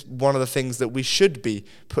 this is one of the things that we should be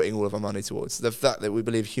putting all of our money towards. The fact that we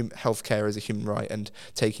believe healthcare is a human right, and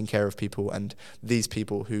taking care of people, and these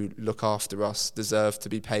people who look after us deserve to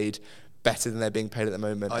be paid better than they're being paid at the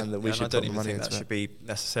moment, and that we should I don't put even money think into that it. should be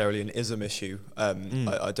necessarily an ism issue.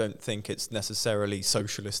 I don't think it's necessarily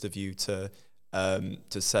socialist of you to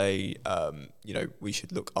say, we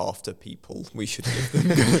should look after people. We should give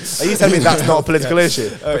them. Are you telling me that's not a political issue?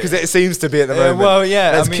 Because it seems to be at the moment. Well,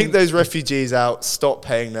 yeah. Let's keep those refugees out. Stop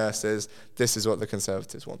paying nurses. This is what the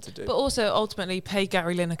Conservatives want to do. But also, ultimately, pay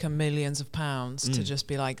Gary Lineker millions of pounds to just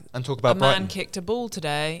be like, And talk about a man Brighton. kicked a ball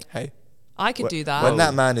today. Hey, I could do that. when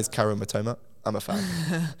that man is Karo Matoma, I'm a fan.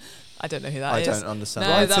 I don't know who that I is. don't understand.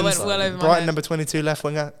 No, that Brighton's- went well over my Brighton head. number 22 left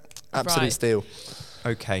winger, absolute Right. steal.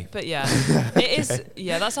 Okay. But yeah, it is.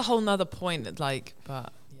 Yeah, that's a whole nother point. Like,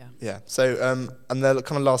 but yeah. Yeah. So, and the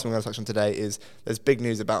kind of last thing we're going to touch on today is there's big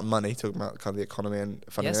news about money, talking about kind of the economy and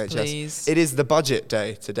funding Yes, the NHS. please. It is the budget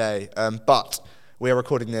day today, but we are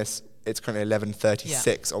recording this. It's currently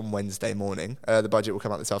 11:36 on Wednesday morning. The budget will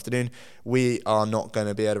come out this afternoon. We are not going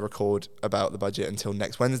to be able to record about the budget until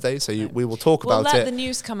next Wednesday, so we will talk We'll about let it. the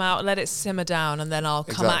news come out, let it simmer down, and then I'll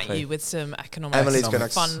come at Exactly. you with some economics Emily's and gonna-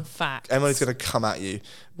 fun facts. Emily's going to come at you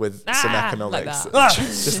with some Like economics. that.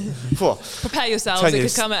 Just, phew. Prepare yourselves. Telling It you,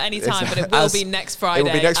 could come at any it's time, but it will as- be next Friday. It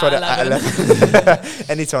will be next Friday at 11. 11.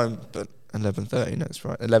 Anytime, but 11:30 next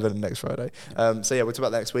Friday. 11 next Friday. So yeah, we'll talk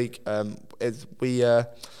about that next week.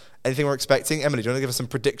 Anything we're expecting? Emily, do you want to give us some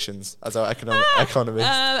predictions as our economist?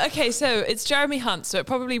 Okay, so it's Jeremy Hunt, so it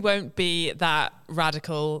probably won't be that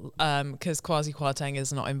radical because Kwasi Kwarteng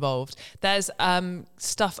is not involved. There's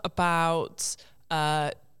stuff about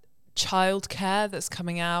childcare that's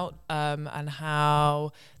coming out and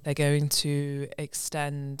how they're going to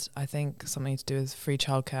extend, I think, something to do with free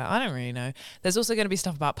childcare. I don't really know. There's also going to be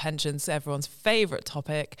stuff about pensions, everyone's favourite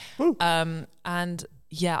topic. And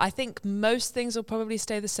yeah, I think most things will probably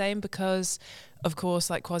stay the same because, of course,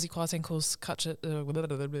 like Kwasi Kwarteng calls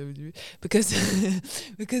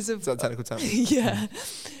because of Is that a technical term? yeah.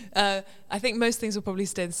 I think most things will probably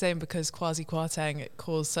stay the same because Kwasi Kwarteng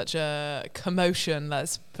caused such a commotion.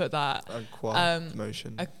 Let's put that.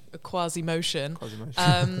 Motion. A quasi motion.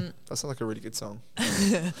 Quasi-motion. That sounds like a really good song.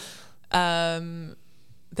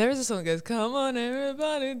 There is a song that goes, "Come on,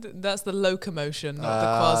 everybody." That's the locomotion, not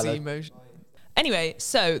the quasi motion. Anyway,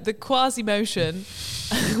 so the quasi motion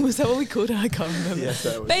was that what we called it? I can't remember. Yes,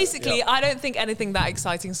 that was it. Basically, I don't think anything that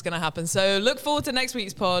exciting is going to happen. So look forward to next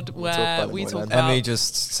week's pod where we talk about. Emily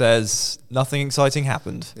just says nothing exciting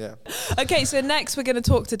happened. Yeah. Okay, so next we're going to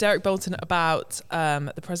talk to Derek Bolton about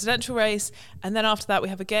the presidential race, and then after that we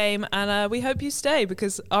have a game, and we hope you stay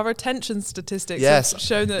because our attention statistics Yes. have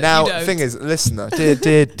shown that Now, you don't. the thing is, listener,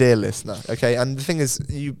 dear listener, okay, and the thing is,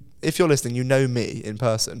 if you're listening, you know me in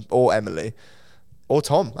person, or Emily, or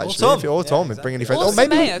Tom, actually, Tom. Tom, and bring any friends, or or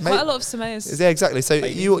maybe, Samaya, quite a lot of Samayas. Yeah, exactly. So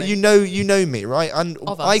you know me, right? And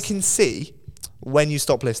Of I us. can see when you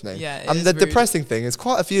stop listening. Yeah, it and is the rude. depressing thing is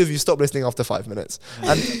quite a few of you stop listening after 5 minutes.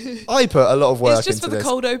 And I put a lot of work It's just into for the this.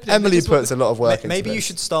 cold opening. Emily They just want puts a lot of work into Maybe this. you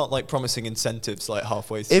should start like promising incentives like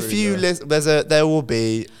halfway through. If you there will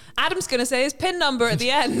be Adam's going to say his PIN number at the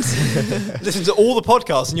end. listen to all the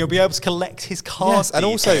podcasts and you'll be able to collect his card. yes, and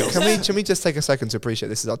also details. can we just take a second to appreciate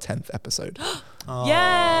this is our 10th episode.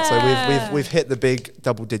 Yeah. So we've hit the big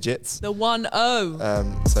double digits. the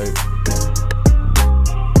 1-0. So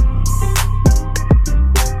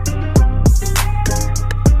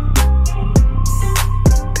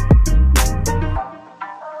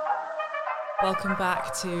Welcome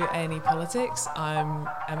back to A&E Politics. I'm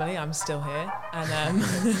Emily. I'm still here, and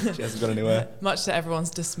she hasn't gone anywhere. much to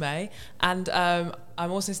everyone's dismay. And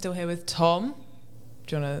I'm also still here with Tom.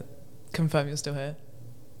 Do you want to confirm you're still here?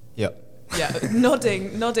 Yep. Yeah,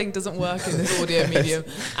 nodding doesn't work in this audio medium.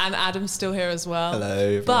 And Adam's still here as well. Hello,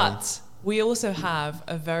 everyone. But we also have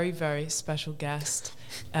a very, very special guest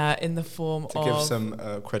in the form To of... give some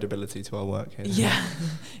credibility to our work here. Yeah,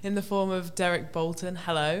 in the form of Derek Bolton.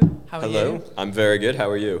 Hello, how are Hello, you? I'm very good. How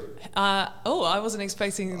are you? I wasn't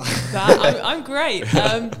expecting that. I'm great.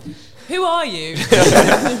 Who are you?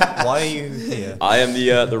 Why are you here? I am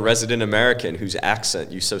the resident American whose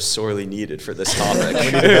accent you so sorely needed for this topic. We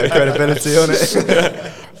need a bit of credibility on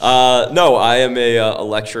it. No, I am a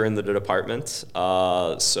lecturer in the department.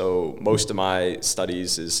 So most of my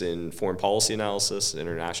studies is in foreign policy analysis,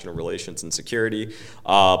 international relations, and security.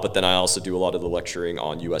 But then I also do a lot of the lecturing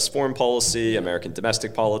on U.S. foreign policy, American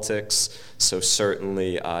domestic politics. So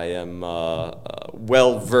certainly I am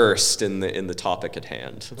well versed in the topic at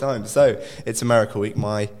hand. So it's America Week,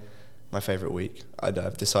 my favourite week.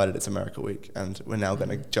 I've decided it's America Week, and we're now going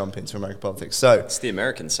to jump into American politics. So It's the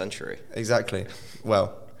American century. exactly.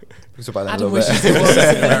 Well, We'll talk about that Adam in a little wishes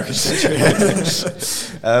bit.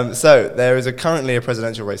 it was. So there is currently a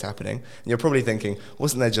presidential race happening. And you're probably thinking,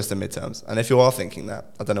 wasn't there just a midterms? And if you are thinking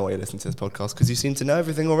that, I don't know why you're listening to this podcast, because you seem to know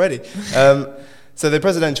everything already. So the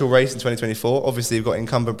presidential race in 2024, obviously you've got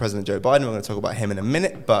incumbent President Joe Biden. We're going to talk about him in a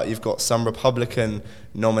minute, but you've got some Republican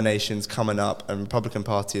nominations coming up, and Republican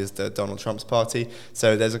Party is the Donald Trump's party.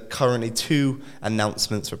 So there's currently 2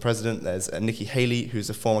 announcements for president. There's Nikki Haley, who's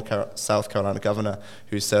a former South Carolina governor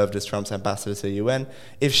who served as Trump's ambassador to the UN.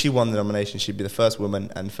 If she won the nomination, she'd be the first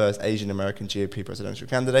woman and first Asian American GOP presidential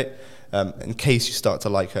candidate. In case you start to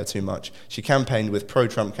like her too much, she campaigned with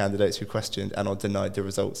pro-Trump candidates who questioned and or denied the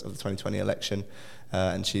results of the 2020 election.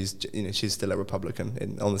 And she's still a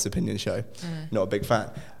Republican on this opinion show. Not a big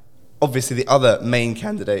fan. Obviously, the other main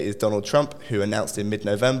candidate is Donald Trump, who announced in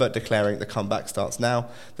mid-November, declaring the comeback starts now.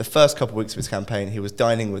 The first couple of weeks of his campaign, he was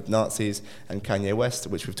dining with Nazis and Kanye West,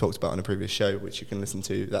 which we've talked about on a previous show, which you can listen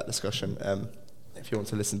to that discussion if you want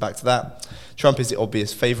to listen back to that. Trump is the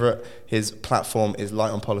obvious favourite. His platform is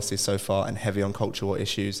light on policy so far and heavy on cultural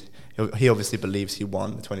issues. He obviously believes he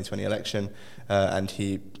won the 2020 election, and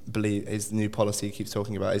his new policy he keeps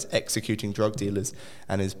talking about is executing drug dealers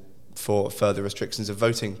and is for further restrictions of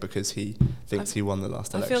voting because he thinks he won the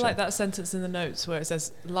last election. I feel like that sentence in the notes where it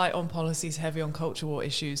says light on policies, heavy on culture war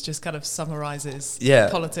issues just kind of summarises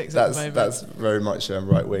politics at the moment. That's very much a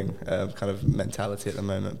right-wing kind of mentality at the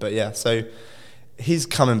moment. But yeah, so he's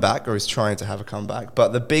coming back, or he's trying to have a comeback.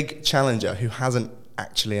 But the big challenger who hasn't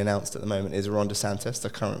actually announced at the moment is Ron DeSantis, the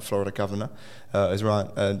current Florida governor. As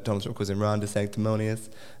Donald Trump calls him, Ron DeSanctimonious.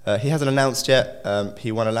 He hasn't announced yet.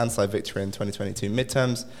 He won a landslide victory in 2022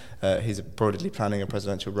 midterms. He's reportedly planning a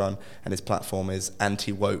presidential run, and his platform is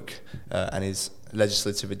anti-woke, and his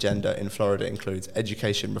legislative agenda in Florida includes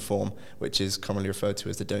education reform, which is commonly referred to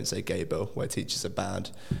as the Don't Say Gay bill, where teachers are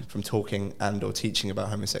banned from talking and or teaching about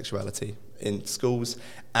homosexuality in schools.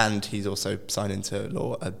 And he's also signed into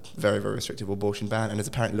law a very, very restrictive abortion ban, and is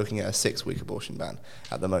apparently looking at a 6-week abortion ban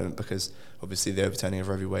at the moment because obviously the overturning of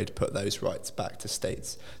Roe v. Wade put those rights back to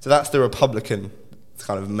states. So that's the Republican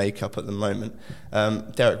kind of makeup at the moment.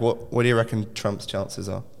 Derek, what do you reckon Trump's chances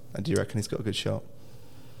are? And do you reckon he's got a good shot?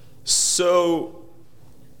 So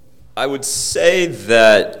I would say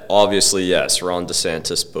that obviously, yes, Ron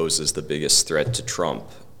DeSantis poses the biggest threat to Trump.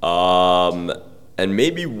 And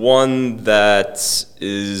maybe one that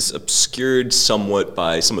is obscured somewhat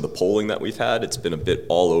by some of the polling that we've had. It's been a bit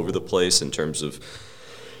all over the place in terms of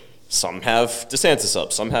some have DeSantis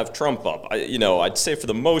up, some have Trump up. I'd say for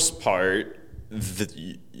the most part, that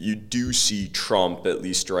you do see Trump, at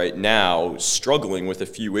least right now, struggling with a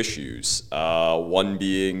few issues. One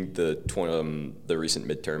being the recent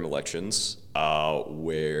midterm elections,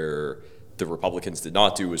 where the Republicans did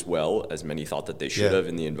not do as well as many thought that they should have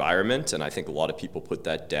in the environment. And I think a lot of people put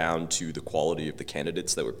that down to the quality of the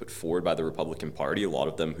candidates that were put forward by the Republican Party, a lot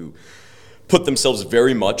of them who put themselves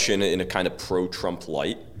very much in a kind of pro-Trump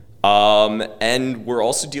light. And we're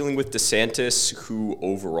also dealing with DeSantis, who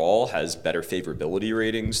overall has better favorability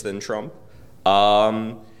ratings than Trump,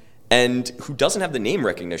 and who doesn't have the name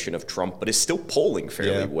recognition of Trump, but is still polling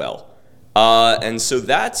fairly well. And so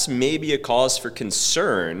that's maybe a cause for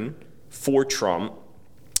concern for Trump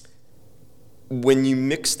when you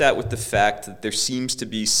mix that with the fact that there seems to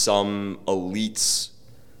be some elites,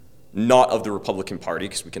 not of the Republican Party,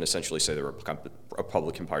 because we can essentially say the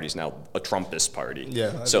Republican Party is now a Trumpist party.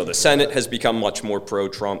 So the Senate has become much more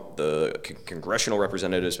pro-Trump. The congressional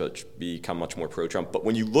representatives have become much more pro-Trump. But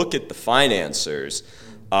when you look at the financiers,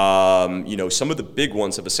 some of the big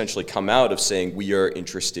ones have essentially come out of saying we are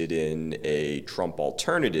interested in a Trump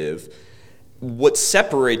alternative. What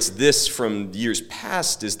separates this from years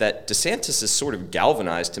past is that DeSantis has sort of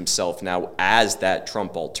galvanized himself now as that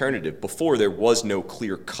Trump alternative. Before, there was no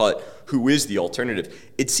clear cut who is the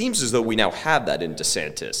alternative. It seems as though we now have that in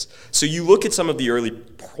DeSantis. So you look at some of the early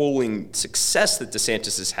polling success that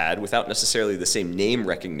DeSantis has had without necessarily the same name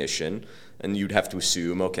recognition, and you'd have to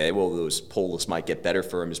assume, okay, well, those polls might get better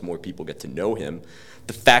for him as more people get to know him.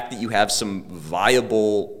 The fact that you have some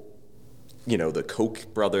viable, the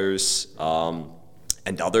Koch brothers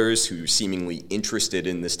and others who are seemingly interested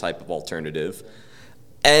in this type of alternative.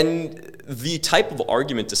 And the type of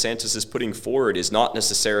argument DeSantis is putting forward is not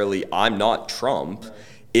necessarily, I'm not Trump.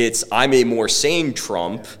 It's, I'm a more sane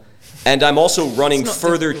Trump, and I'm also running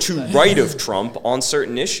further to right of Trump on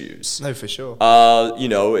certain issues. No, for sure.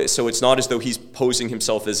 So it's not as though he's posing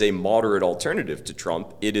himself as a moderate alternative to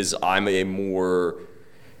Trump. It is, I'm a more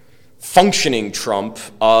functioning Trump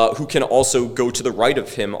who can also go to the right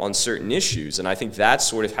of him on certain issues. And I think that's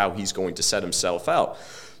sort of how he's going to set himself out.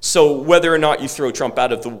 So whether or not you throw Trump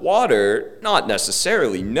out of the water, not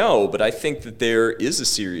necessarily, no, but I think that there is a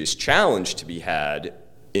serious challenge to be had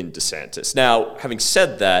in DeSantis. Now, having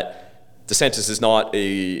said that, DeSantis is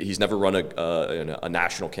he's never run a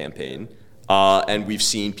national campaign. And we've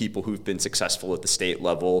seen people who've been successful at the state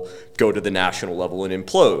level go to the national level and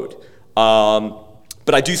implode.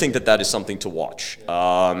 But I do think that is something to watch.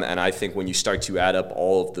 And I think when you start to add up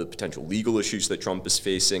all of the potential legal issues that Trump is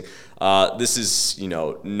facing, this is,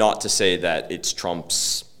 not to say that it's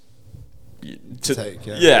Trump's to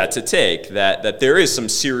take, that there is some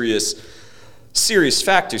serious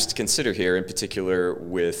factors to consider here, in particular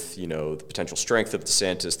with, the potential strength of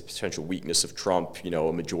DeSantis, the potential weakness of Trump.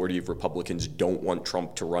 A majority of Republicans don't want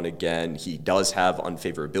Trump to run again. He does have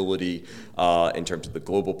unfavorability in terms of the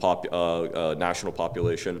global national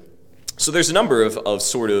population. So there's a number of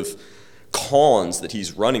sort of cons that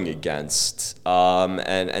he's running against.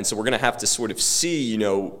 And so we're going to have to sort of see,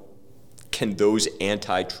 can those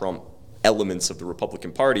anti-Trump elements of the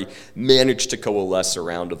Republican Party manage to coalesce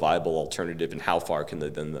around a viable alternative, and how far can they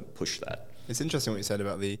then push that? It's interesting what you said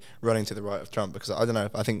about the running to the right of Trump, because I don't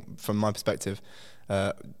know, I think from my perspective,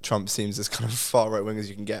 Trump seems as kind of far right wing as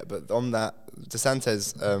you can get. But on that,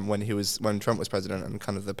 DeSantis, when Trump was president and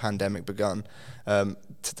kind of the pandemic begun,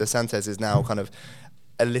 DeSantis is now kind of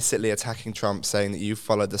illicitly attacking Trump, saying that you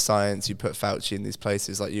followed the science, you put Fauci in these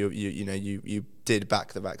places, like you did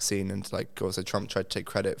back the vaccine, and like also Trump tried to take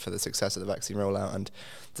credit for the success of the vaccine rollout. And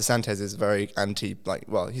DeSantis is very anti,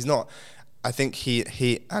 he's not. I think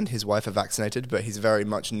he and his wife are vaccinated, but he's very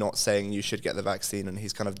much not saying you should get the vaccine, and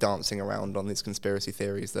he's kind of dancing around on these conspiracy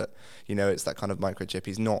theories that, it's that kind of microchip.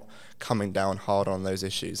 He's not coming down hard on those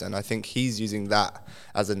issues, and I think he's using that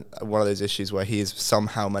as one of those issues where he is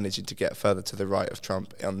somehow managing to get further to the right of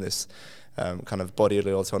Trump on this kind of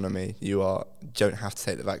bodily autonomy. You don't have to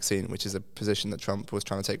take the vaccine, which is a position that Trump was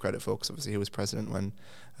trying to take credit for, because obviously he was president when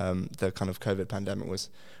the kind of COVID pandemic was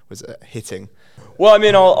hitting. Well, I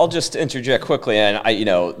mean, I'll just interject quickly, and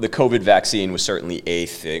the COVID vaccine was certainly a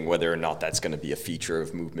thing. Whether or not that's going to be a feature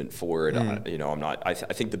of movement forward, I'm not. I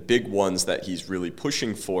think the big ones that he's really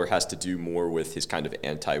pushing for has to do more with his kind of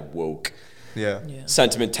anti-woke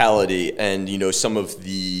sentimentality, and some of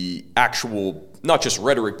the actual, not just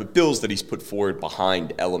rhetoric, but bills that he's put forward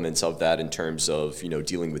behind elements of that, in terms of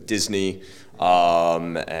dealing with Disney,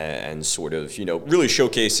 and sort of really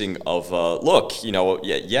showcasing of look,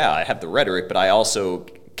 I have the rhetoric, but I also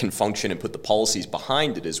can function and put the policies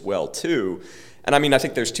behind it as well too. And I mean, I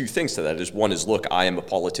think there's two things to that. One is, look, I am a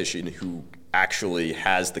politician who actually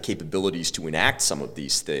has the capabilities to enact some of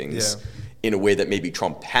these things in a way that maybe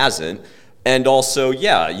Trump hasn't. And also,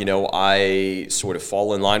 I sort of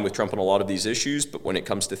fall in line with Trump on a lot of these issues, but when it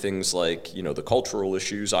comes to things like, the cultural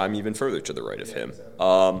issues, I'm even further to the right of him.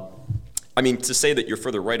 I mean, to say that you're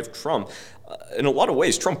further right of Trump, in a lot of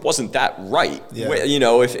ways, Trump wasn't that right. Yeah.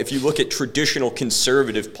 If you look at traditional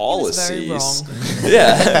conservative policies,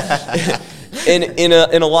 in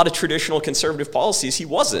a lot of traditional conservative policies, he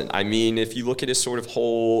wasn't. I mean, if you look at his sort of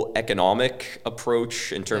whole economic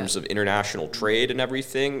approach in terms of international trade and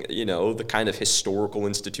everything, the kind of historical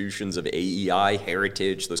institutions of AEI,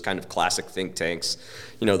 Heritage, those kind of classic think tanks,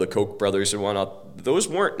 the Koch brothers and whatnot, those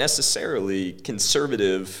weren't necessarily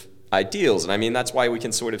conservative ideals. And I mean, that's why we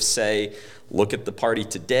can sort of say, look at the party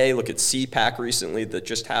today, look at CPAC recently that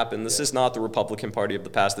just happened. This is not the Republican Party of the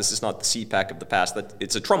past. This is not the CPAC of the past.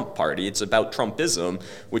 It's a Trump party. It's about Trumpism,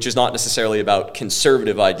 which is not necessarily about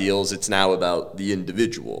conservative ideals. It's now about the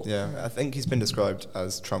individual. Yeah, I think he's been described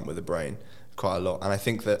as Trump with a brain quite a lot. And I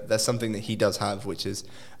think that there's something that he does have, which is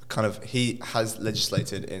kind of, he has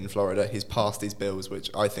legislated in Florida. He's passed these bills,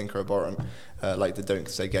 which I think are abhorrent, like the Don't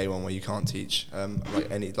Say Gay one, where you can't teach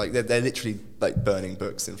they're literally like burning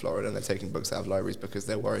books in Florida, and they're taking books out of libraries because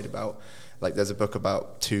they're worried about, like, there's a book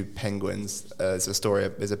about two penguins. It's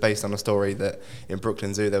based on a story that in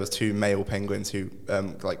Brooklyn Zoo there was two male penguins who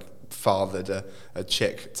fathered a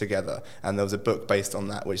chick together, and there was a book based on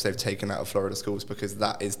that which they've taken out of Florida schools because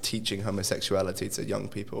that is teaching homosexuality to young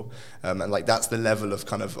people, and that's the level of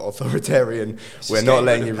kind of authoritarian. We're not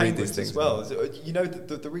letting you read these things as well.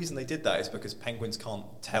 The reason they did that is because penguins can't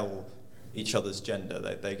tell each other's gender.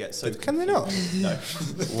 They get so can they not? No.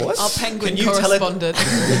 What? Our penguin correspondent.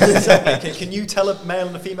 Exactly. Can you tell a male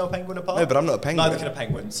and a female penguin apart? No, but I'm not a penguin. Neither can a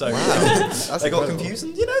penguin. So they got confused,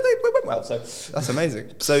 and they went well. So that's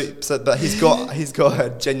amazing. But he's got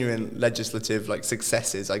a genuine legislative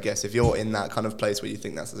successes, I guess. If you're in that kind of place where you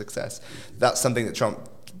think that's a success, that's something that Trump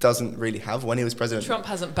doesn't really have when he was president. Trump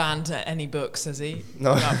hasn't banned any books, has he?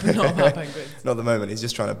 No. Not about penguins. Not at the moment. He's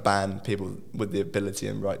just trying to ban people with the ability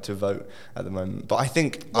and right to vote at the moment. But I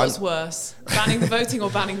think What's worse, banning the voting or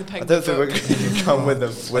banning the penguin I don't think book? we're going to come with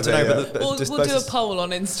them. I don't know, but We'll do a poll on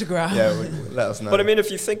Instagram. Yeah, let us know. But I mean,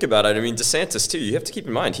 if you think about it, I mean, DeSantis too, you have to keep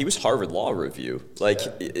in mind, he was Harvard Law Review.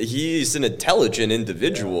 Like, he's an intelligent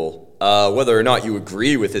individual. Whether or not you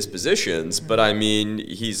agree with his positions, but I mean,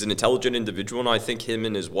 he's an intelligent individual, and I think him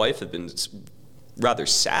and his wife have been rather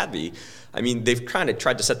savvy. I mean, they've kind of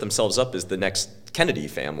tried to set themselves up as the next Kennedy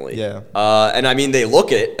family. Yeah. And I mean, they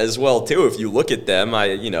look it as well too. If you look at them,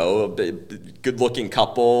 good-looking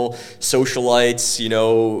couple,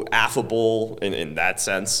 socialites, affable in that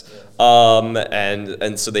sense.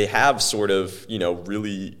 And so they have sort of,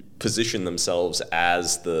 really positioned themselves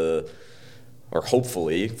as or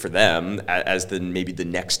hopefully for them, as maybe the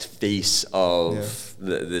next face of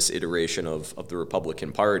this iteration of the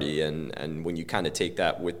Republican Party. And when you kind of take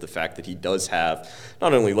that with the fact that he does have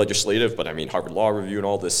not only legislative, but I mean, Harvard Law Review and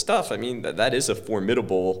all this stuff, I mean, that is a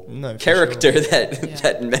formidable character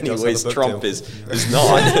that in many ways Trump is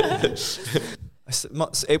not.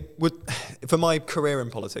 It would, for my career in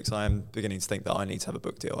politics, I am beginning to think that I need to have a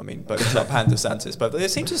book deal. I mean, both Trump and DeSantis, but they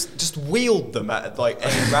seem to just wield them at like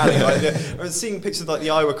any rally. I was seeing pictures of like the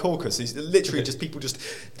Iowa caucus. It's literally just people just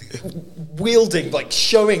wielding, like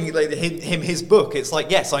showing like, him his book. It's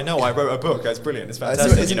like, yes, I know I wrote a book. That's brilliant. It's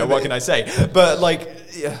fantastic. What can I say? But like,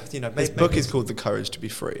 his book is called The Courage to Be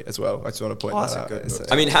Free as well. I just want to point that out. Good book.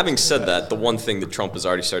 I mean, having said that, the one thing that Trump has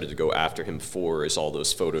already started to go after him for is all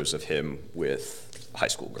those photos of him with high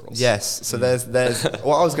school girls. Yes, so there's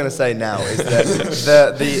what I was going to say now is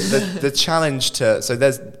that the challenge to, so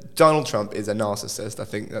there's Donald Trump is a narcissist. I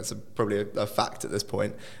think that's probably a fact at this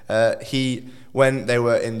point. When they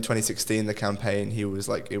were in 2016, the campaign, it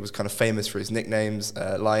was kind of famous for his nicknames,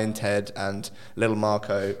 Lion Ted and Little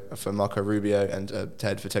Marco for Marco Rubio and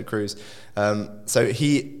Ted for Ted Cruz. So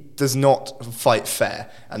he does not fight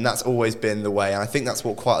fair, and that's always been the way, and I think that's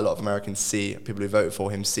what quite a lot of Americans see, people who voted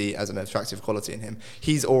for him see as an attractive quality in him.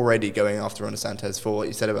 He's already going after Ron DeSantis for what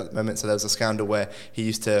you said about the moment. So there was a scandal where he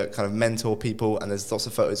used to kind of mentor people, and there's lots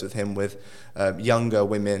of photos with him with younger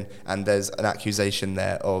women, and there's an accusation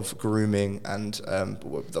there of grooming, and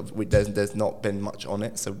there's not been much on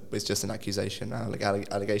it, so it's just an accusation,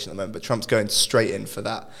 allegation at the moment. But Trump's going straight in for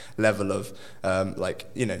that level of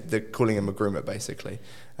they're calling him a groomer basically.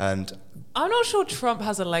 And I'm not sure Trump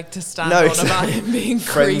has a leg to stand on about him being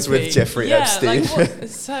friends creepy. with Jeffrey Epstein.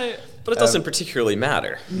 But it doesn't particularly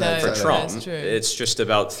matter for Trump. That's true. It's just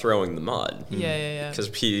about throwing the mud. Yeah. Because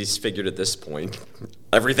he's figured at this point,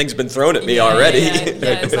 everything's been thrown at me already.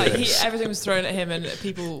 Yeah, it's like everything was thrown at him, and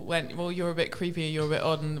people went, well, you're a bit creepy, you're a bit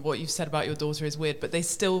odd, and what you've said about your daughter is weird. But they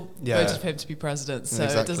still voted for him to be president, so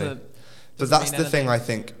it doesn't. But that's the thing I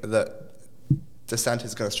think that DeSantis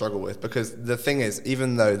is going to struggle with, because the thing is,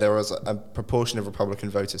 even though there was a proportion of Republican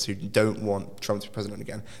voters who don't want Trump to be president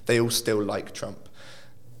again, they all still like Trump.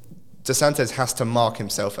 DeSantis has to mark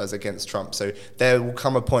himself as against Trump, so there will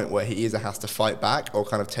come a point where he either has to fight back or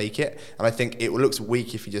kind of take it, and I think it looks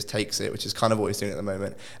weak if he just takes it, which is kind of what he's doing at the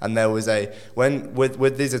moment. And there was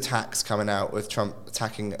with these attacks coming out, with Trump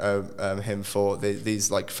attacking him for these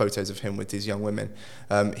like photos of him with these young women,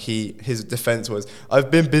 his defense was, I've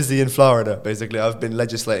been busy in Florida, basically, I've been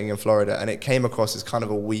legislating in Florida, and it came across as kind of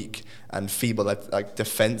a weak and feeble like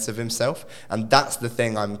defense of himself, and that's the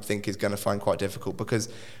thing I think is going to find quite difficult, because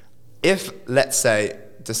if, let's say,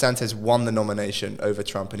 DeSantis won the nomination over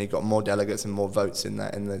Trump and he got more delegates and more votes in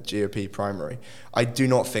the GOP primary, I do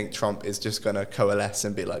not think Trump is just going to coalesce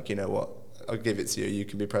and be like, you know what, I'll give it to you, you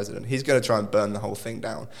can be president. He's going to try and burn the whole thing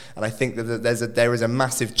down. And I think that there is a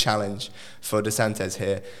massive challenge for DeSantis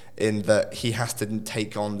here, in that he has to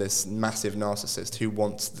take on this massive narcissist who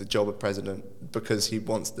wants the job of president because he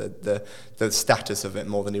wants the status of it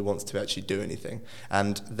more than he wants to actually do anything.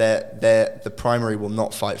 And the primary will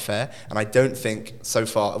not fight fair. And I don't think, so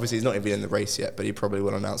far, obviously he's not even in the race yet, but he probably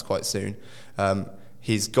will announce quite soon.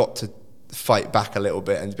 He's got to fight back a little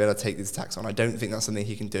bit and be able to take these attacks on. I don't think that's something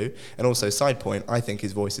he can do. And also, side point, I think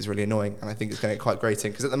his voice is really annoying, and I think it's going to get quite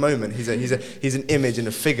grating, because at the moment he's an image and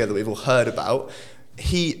a figure that we've all heard about.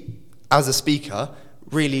 He, as a speaker,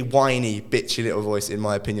 really whiny, bitchy little voice, in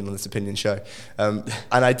my opinion, on this opinion show. And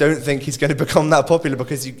I don't think he's going to become that popular,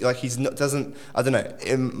 because I don't know.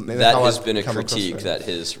 That has been a critique, that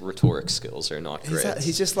his rhetoric skills are not great.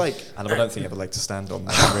 He's just like... And I don't think he have a leg to stand on.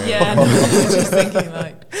 Yeah, no, I was just thinking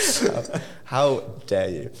like... How dare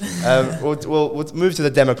you? We'll move to the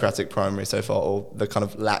Democratic primary so far, or the kind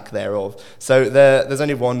of lack thereof. So there's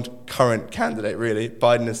only one current candidate, really.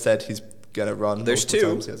 Biden has said he's going to run. There's multiple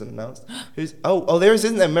two. times, he hasn't announced. There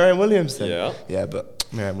isn't there? Marianne Williamson. Yeah. Yeah, but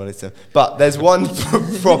Marianne Williamson. But there's one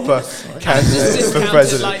proper candidate for discounted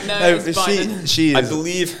president. like, no, it's Biden. she I is.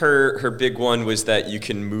 believe her big one was that you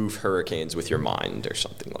can move hurricanes with your mind or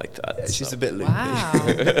something like that. She's so. a bit loopy. Wow.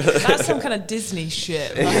 That's some kind of Disney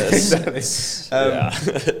shit. Like, Exactly. Yeah.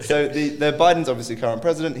 So the Biden's obviously current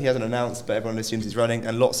president. He hasn't announced, but everyone assumes he's running.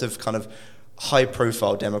 And lots of kind of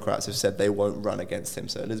high-profile Democrats have said they won't run against him.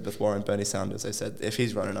 So Elizabeth Warren, Bernie Sanders, they said if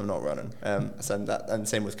he's running, I'm not running. And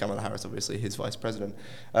same with Kamala Harris, obviously, his vice president.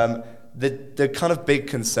 The kind of big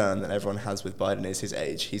concern that everyone has with Biden is his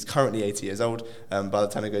age. He's currently 80 years old. By the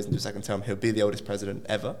time he goes into a second term, he'll be the oldest president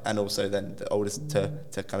ever, and also then the oldest to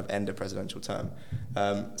kind of end a presidential term.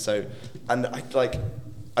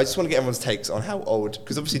 I just want to get everyone's takes on how old,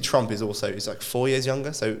 because obviously Trump is like 4 years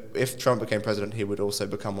younger. So if Trump became president, he would also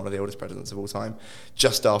become one of the oldest presidents of all time,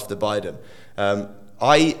 just after Biden.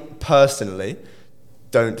 I personally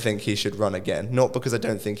don't think he should run again, not because I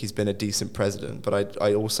don't think he's been a decent president, but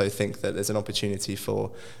I also think that there's an opportunity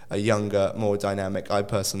for a younger, more dynamic. I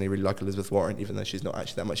personally really like Elizabeth Warren, even though she's not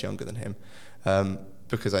actually that much younger than him.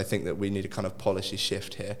 Because I think that we need a kind of policy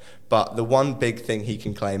shift here. But the one big thing he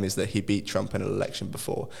can claim is that he beat Trump in an election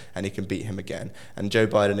before, and he can beat him again. And Joe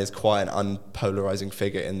Biden is quite an unpolarizing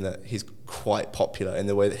figure in that he's quite popular in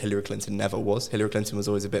the way that Hillary Clinton never was. Hillary Clinton was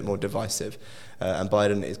always a bit more divisive, and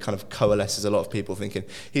Biden is kind of coalesces a lot of people thinking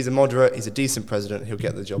he's a moderate, he's a decent president, he'll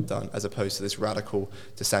get the job done, as opposed to this radical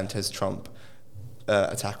DeSantis Trump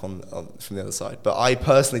attack on from the other side. But I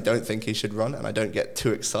personally don't think he should run, and I don't get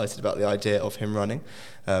too excited about the idea of him running.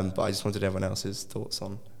 But I just wanted everyone else's thoughts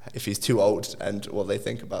on if he's too old and what they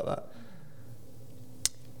think about that.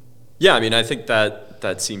 Yeah, I mean, I think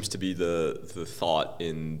that seems to be the thought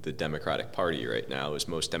in the Democratic Party right now, is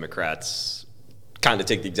most Democrats kind of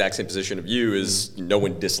take the exact same position of you, is no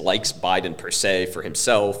one dislikes Biden per se for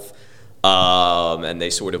himself. And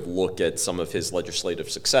they sort of look at some of his legislative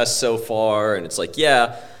success so far, and it's like,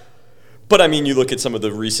 yeah. But I mean, you look at some of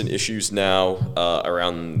the recent issues now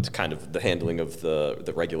around kind of the handling of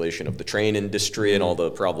the regulation of the train industry and all the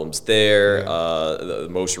problems there. Yeah.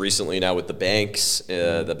 Most recently now with the banks,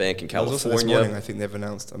 the bank in California. Also this morning, I think they've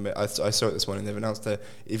announced. I saw it this morning. They've announced that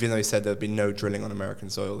even though he said there'd be no drilling on American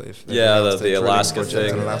soil, the Alaska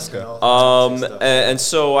thing. In Alaska. And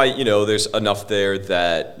so there's enough there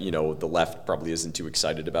that the left probably isn't too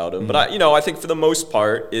excited about him. But I think for the most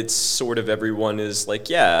part, it's sort of everyone is like,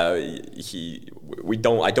 yeah.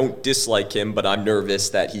 I don't dislike him, but I'm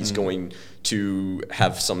nervous that he's going to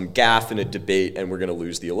have some gaffe in a debate and we're going to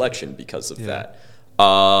lose the election because of that.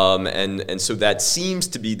 And so that seems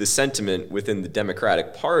to be the sentiment within the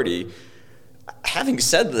Democratic Party. Having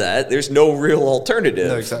said that, there's no real alternative.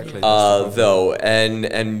 No, exactly. Though,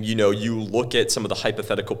 and you look at some of the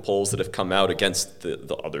hypothetical polls that have come out against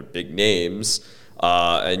the other big names.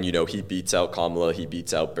 And he beats out Kamala, he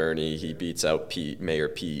beats out Bernie, he beats out Mayor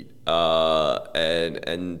Pete,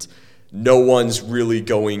 and no one's really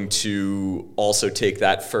going to also take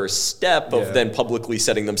that first step of then publicly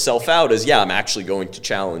setting themselves out as, I'm actually going to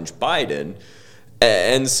challenge Biden.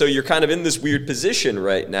 And so you're kind of in this weird position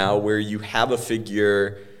right now where you have a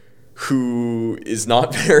figure who is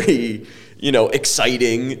not very,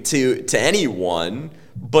 exciting to anyone,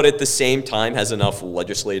 but at the same time has enough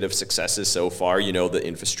legislative successes so far, the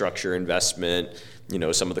infrastructure investment,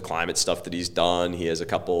 some of the climate stuff that he's done. He has a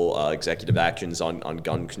couple executive actions on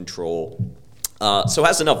gun control. So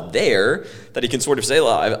has enough there that he can sort of say,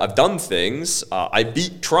 I've done things. I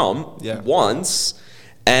beat Trump once.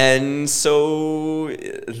 And so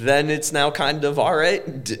then it's now kind of, all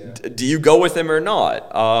right, do you go with him or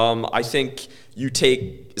not? I think you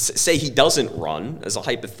say he doesn't run as a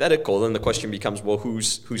hypothetical, then the question becomes, well,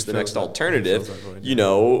 who's the next alternative?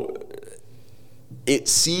 It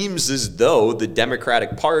seems as though the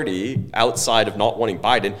Democratic Party, outside of not wanting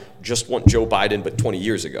Biden, just want Joe Biden, but 20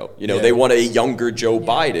 years ago. They want a younger Joe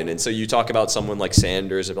Biden. And so you talk about someone like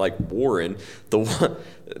Sanders or like Warren.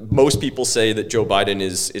 Most people say that Joe Biden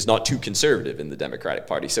is not too conservative in the Democratic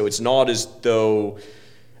Party. So it's not as though,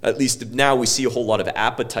 at least now, we see a whole lot of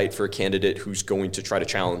appetite for a candidate who's going to try to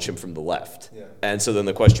challenge him from the left. Yeah. And so then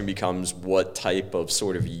the question becomes, what type of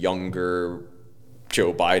sort of younger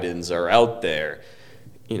Joe Bidens are out there?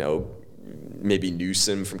 Maybe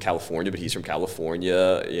Newsom from California, but he's from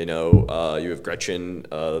California. You have Gretchen,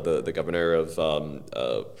 the governor of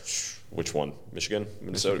which one? Michigan?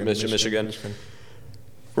 Minnesota? Michigan.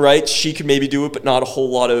 Right? She could maybe do it, but not a whole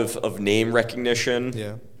lot of name recognition.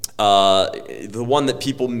 Yeah. The one that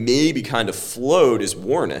people maybe kind of float is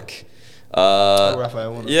Warnock.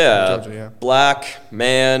 Raphael Warnock. Yeah. Georgia, Black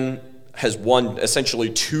man, has won essentially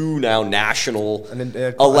 2 now national And in, quite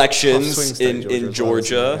a tough elections swing state, in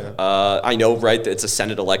Georgia as well, Georgia. I know, right, that it's a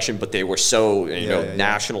Senate election, but they were so, yeah.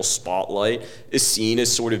 national spotlight is seen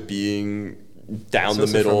as sort of being down It's the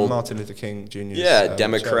also middle. from Martin Luther King Jr.'s,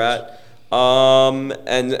 Democrat.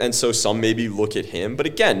 And so some maybe look at him, but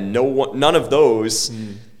again, none of those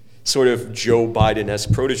sort of Joe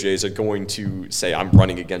Biden-esque proteges are going to say, I'm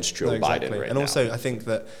running against Joe Biden right and now. also, I think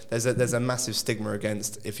that there's a massive stigma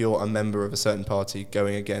against if you're a member of a certain party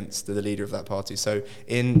going against the leader of that party. So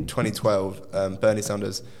in 2012, Bernie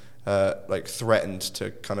Sanders threatened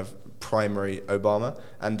to kind of primary Obama,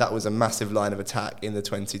 and that was a massive line of attack in the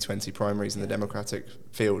 2020 primaries in the Democratic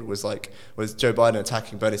field. Was Joe Biden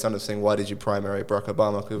attacking Bernie Sanders, saying, "Why did you primary Barack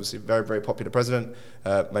Obama?" Because he was a very, very popular president,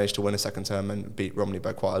 managed to win a second term and beat Romney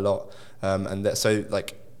by quite a lot,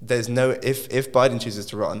 there's no if Biden chooses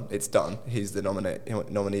to run, it's done. He's the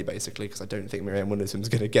nominee basically, because I don't think Marianne Williamson's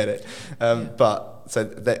going to get it. But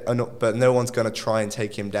no one's going to try and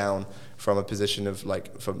take him down from a position of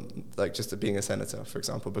just being a senator, for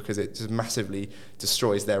example, because it just massively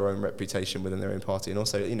destroys their own reputation within their own party. And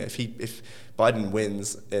also, if Biden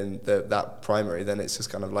wins in that primary, then it's just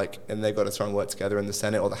kind of and they've got to try and work together in the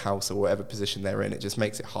Senate or the House or whatever position they're in. It just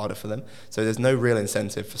makes it harder for them. So there's no real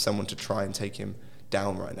incentive for someone to try and take him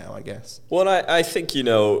down right now, I guess. Well, and I think, in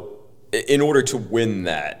order to win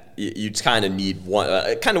that, you kind of need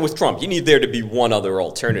one, kind of with Trump, you need there to be one other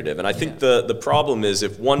alternative. And I think the problem is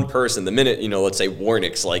if one person, the minute, let's say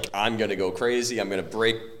Warnock's like, I'm going to go crazy, I'm going to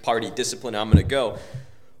break party discipline, I'm going to go.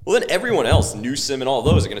 Well, then everyone else, Newsom and all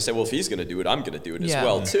those, are going to say, well, if he's going to do it, I'm going to do it as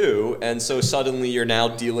well, too. And so suddenly you're now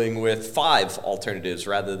dealing with 5 alternatives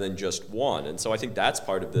rather than just one. And so I think that's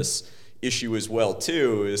part of this issue as well,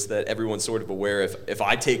 too, is that everyone's sort of aware if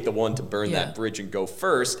I take the one to burn that bridge and go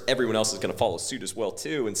first, everyone else is going to follow suit as well,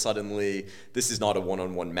 too. And suddenly this is not a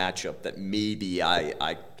one-on-one matchup that maybe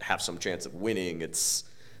I have some chance of winning. It's,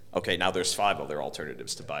 okay, now there's 5 other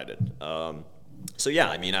alternatives to Biden.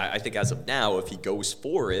 I think as of now, if he goes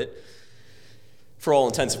for it, for all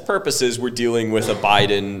intents and purposes, we're dealing with a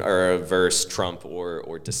Biden or a versus Trump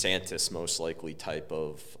or DeSantis most likely type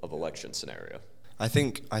of election scenario. I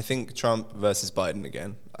think Trump versus Biden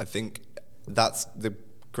again. I think that's the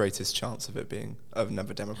greatest chance of it being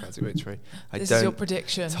another Democratic victory. This is your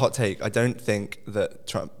prediction. It's a hot take. I don't think that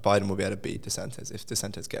Biden will be able to beat DeSantis if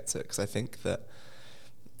DeSantis gets it, because I think that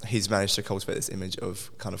he's managed to cultivate this image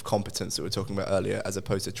of kind of competence that we were talking about earlier, as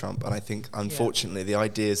opposed to Trump. And I think, unfortunately, the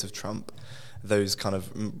ideas of Trump, those kind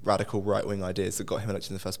of radical right-wing ideas that got him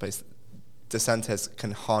elected in the first place, DeSantis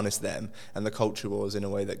can harness them and the culture wars in a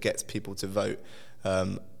way that gets people to vote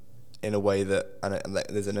in a way that, and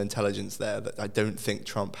there's an intelligence there that I don't think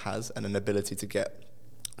Trump has, and an ability to get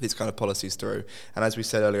these kind of policies through. And as we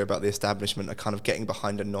said earlier about the establishment, are kind of getting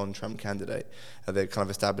behind a non-Trump candidate. They're kind of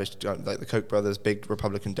established, like the Koch brothers, big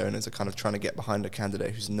Republican donors, are kind of trying to get behind a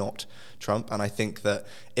candidate who's not Trump. And I think that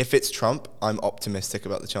if it's Trump, I'm optimistic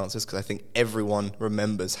about the chances, because I think everyone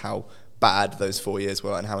remembers how bad those 4 years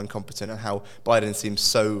were and how incompetent, and how Biden seems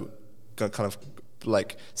so kind of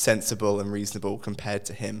sensible and reasonable compared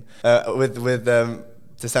to him. With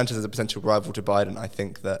DeSantis as a potential rival to Biden, I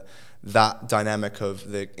think that dynamic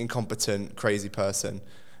of the incompetent, crazy person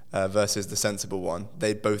versus the sensible one,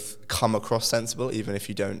 they both come across sensible, even if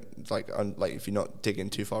you don't if you're not digging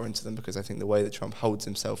too far into them, because I think the way that Trump holds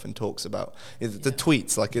himself and talks about the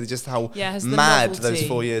tweets, it's just how mad those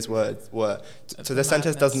 4 years were. So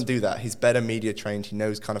DeSantis doesn't do that. He's better media trained. He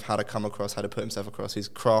knows kind of how to come across, how to put himself across. He's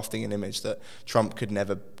crafting an image that Trump could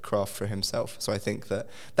never craft for himself. So I think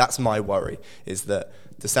that's my worry, is that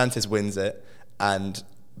DeSantis wins it and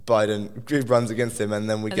Biden runs against him, and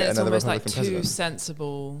then we get another Republican president. Too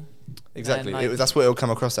sensible. Exactly. That's what it'll come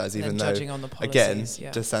across as, even though, again, policies,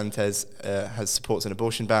 DeSantis supports an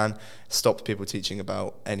abortion ban, stops people teaching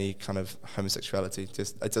about any kind of homosexuality.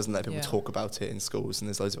 It doesn't let people talk about it in schools, and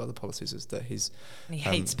there's loads of other policies that he's... And he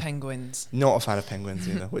hates penguins. Not a fan of penguins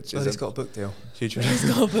either, which is... he's got a book deal. Huge. He's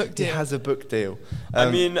got a book deal. He has a book deal.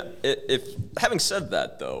 If having said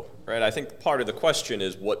that, though, right, I think part of the question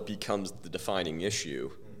is what becomes the defining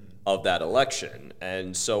issue of that election.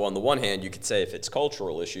 And so on the one hand, you could say if it's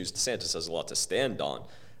cultural issues, DeSantis has a lot to stand on.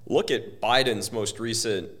 Look at Biden's most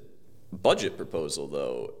recent budget proposal,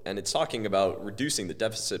 though, and it's talking about reducing the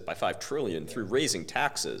deficit by $5 trillion through raising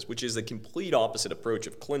taxes, which is the complete opposite approach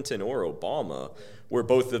of Clinton or Obama, where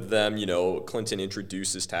both of them, Clinton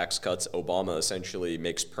introduces tax cuts, Obama essentially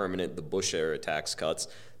makes permanent the Bush-era tax cuts.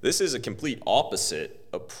 This is a complete opposite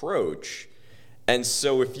approach. And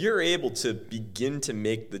so if you're able to begin to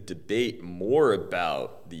make the debate more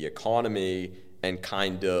about the economy and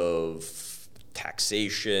kind of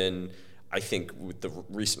taxation. I think with the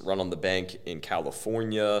recent run on the bank in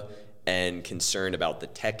California and concern about the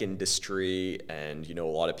tech industry and, a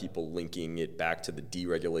lot of people linking it back to the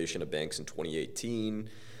deregulation of banks in 2018.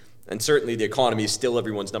 And certainly the economy is still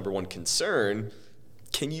everyone's number one concern.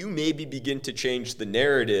 Can you maybe begin to change the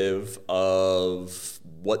narrative of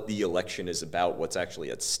what the election is about, what's actually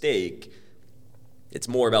at stake? It's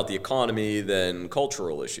more about the economy than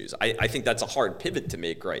cultural issues. I think that's a hard pivot to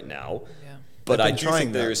make right now. Yeah. But I do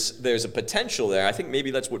think there's a potential there. I think maybe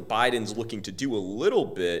that's what Biden's looking to do a little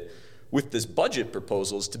bit with this budget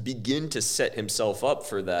proposals, to begin to set himself up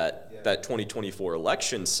for that 2024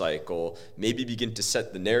 election cycle, maybe begin to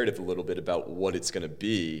set the narrative a little bit about what it's going to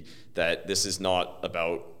be, that this is not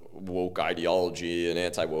about woke ideology and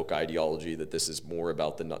anti-woke ideology, that this is more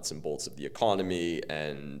about the nuts and bolts of the economy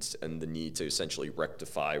and the need to essentially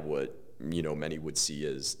rectify what many would see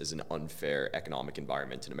as an unfair economic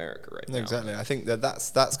environment in America right now. Exactly. I think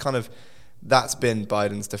that's been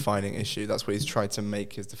Biden's defining issue. That's what he's tried to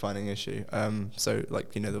make his defining issue. So,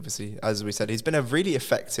 obviously, as we said, he's been a really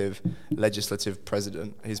effective legislative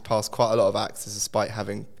president. He's passed quite a lot of acts despite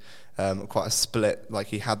having quite a split. Like,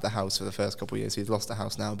 he had the House for the first couple of years. He's lost the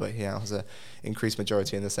House now, but he now has an increased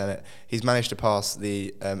majority in the Senate. He's managed to pass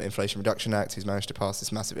the Inflation Reduction Act. He's managed to pass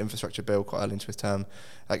this massive infrastructure bill quite early into his term.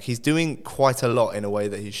 Like, he's doing quite a lot in a way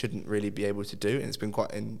that he shouldn't really be able to do, and it's been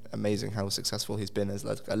quite amazing how successful he's been as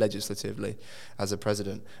legislatively as a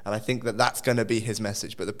president. And I think that that's going to be his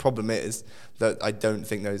message. But the problem is that I don't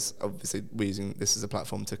think those, obviously we're using this as a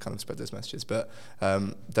platform to kind of spread those messages, but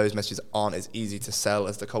those messages aren't as easy to sell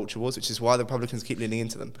as the culture wars, which is why the Republicans keep leaning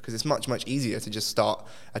into them, because it's much, much easier to just start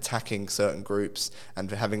attacking certain groups and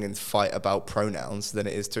having a fight about pronouns than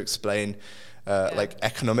it is to explain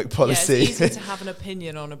economic policy. Yeah, it's easier to have an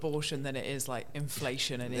opinion on abortion than it is like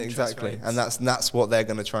inflation and interest rates. And that's what they're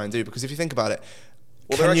going to try and do, because if you think about it,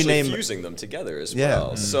 well, they're actually fusing them together as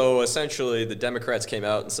well. Mm. So essentially, the Democrats came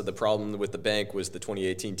out and said the problem with the bank was the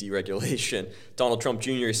 2018 deregulation. Donald Trump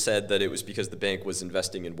Jr. said that it was because the bank was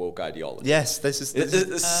investing in woke ideology. Yes, this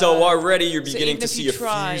is so already you're beginning to see a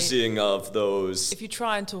fusing of those. If you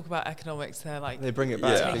try and talk about economics, they bring it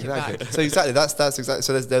back. Yeah. Exactly. So exactly, that's exactly.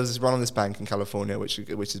 So there was this run on this bank in California, which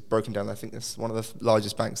is broken down. I think it's one of the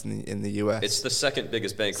largest banks in the US. It's the second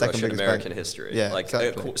biggest bank rush in American history. Yeah,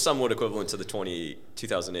 exactly. Somewhat equivalent to the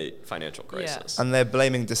 2008 financial crisis. Yeah. And they're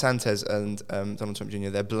blaming DeSantis and Donald Trump Jr.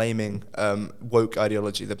 They're blaming woke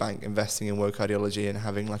ideology, the bank investing in woke ideology and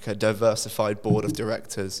having like a diversified board of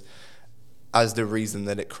directors as the reason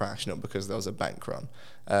that it crashed, not because there was a bank run.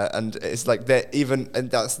 And it's like they're even, and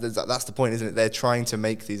that's the point, isn't it? They're trying to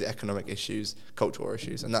make these economic issues cultural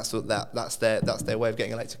issues, and that's their way of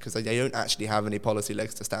getting elected, because they don't actually have any policy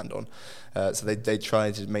legs to stand on. So they try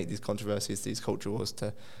to make these controversies, these culture wars,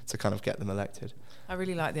 to kind of get them elected. I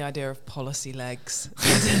really like the idea of policy legs.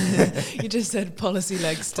 You just said policy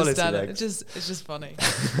legs to stand on. It's just funny.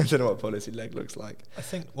 I don't know what policy leg looks like. I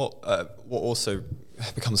think what also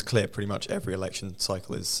becomes clear pretty much every election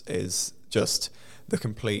cycle is just the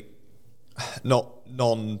complete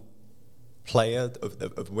non-player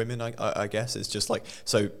of women, I guess. It's just like,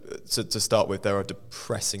 so to start with, there are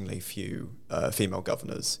depressingly few female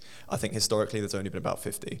governors. I think historically there's only been about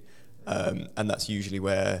 50. And that's usually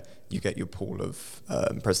where you get your pool of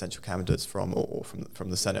presidential candidates from, or from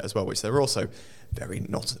the Senate as well, which there are also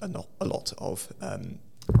not a lot of.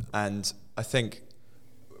 And I think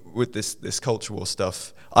with this culture war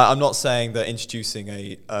stuff, I'm not saying that introducing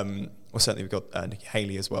well, certainly we've got Nikki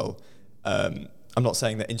Haley as well. I'm not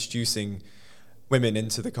saying that introducing women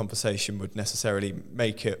into the conversation would necessarily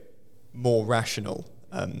make it more rational.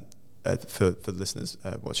 For the listeners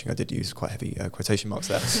watching, I did use quite heavy quotation marks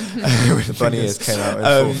there. The bunny ears came out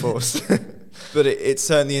in full force. But it's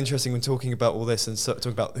certainly interesting when talking about all this and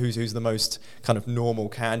talking about who's the most kind of normal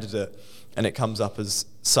candidate, and it comes up as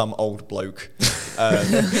some old bloke,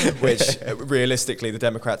 which realistically the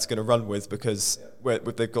Democrats are going to run with, because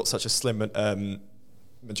they've got such a slim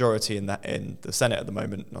majority in the Senate at the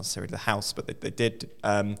moment, not necessarily the House, but they did.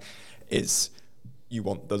 Is you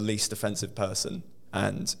want the least offensive person.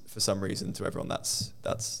 And for some reason, to everyone,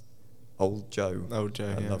 that's old Joe. Old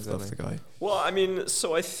Joe, I love the guy. Well, I mean,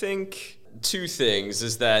 so I think two things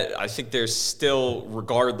is that I think there's still,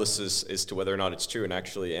 regardless as to whether or not it's true, and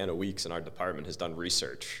actually Anna Weeks in our department has done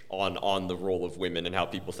research on the role of women and how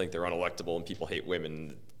people think they're unelectable and people hate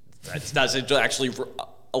women. That doesn't actually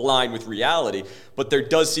align with reality, but there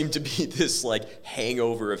does seem to be this like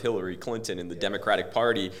hangover of Hillary Clinton in the Democratic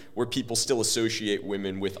Party, where people still associate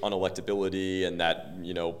women with unelectability, and that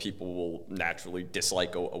people will naturally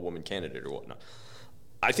dislike a woman candidate or whatnot.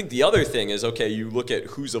 I think the other thing is, okay, you look at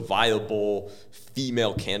who's a viable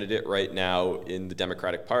female candidate right now in the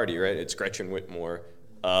Democratic Party, right? It's Gretchen Whitmer,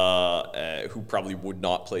 who probably would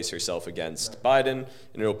not place herself against Biden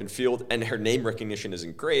in an open field, and her name recognition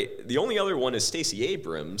isn't great. The only other one is Stacey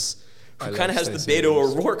Abrams, who kind of has the Beto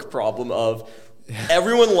O'Rourke problem of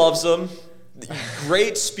everyone loves him,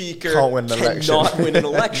 great speaker, Can't win an cannot election. win an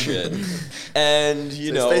election. And,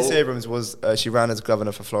 you know... Stacey Abrams was, she ran as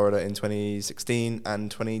governor for Florida in 2016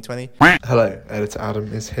 and 2020. Hello, Editor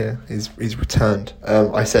Adam is here. He's returned.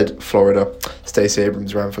 I said Florida. Stacey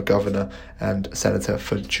Abrams ran for governor and senator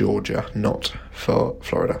for Georgia, not for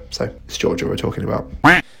Florida. So it's Georgia we're talking about.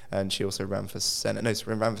 And she also ran for Senate. No, she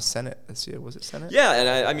ran for Senate this year. Was it Senate? Yeah,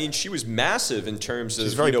 and I mean, she was massive in terms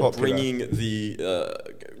of bringing the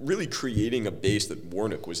really creating a base that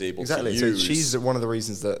Warnock was able to use. So she's one of the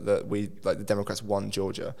reasons that we, like, the Democrats won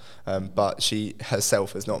Georgia, but she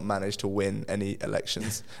herself has not managed to win any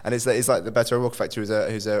elections. And it's like the Beto O'Rourke effect, who's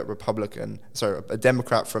a Republican, a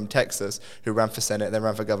Democrat from Texas who ran for Senate, then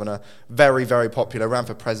ran for governor, very, very popular, ran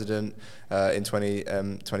for president in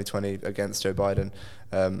 2020 against Joe Biden.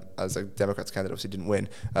 As a Democratic candidate, obviously didn't win,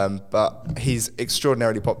 but he's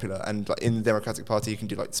extraordinarily popular. And like in the Democratic Party, you can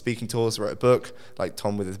do like speaking tours, write a book, like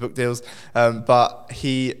Tom with his book deals. But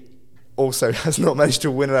he also has not managed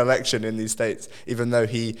to win an election in these states, even though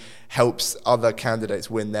he helps other candidates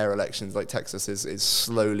win their elections. Like Texas is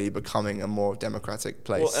slowly becoming a more democratic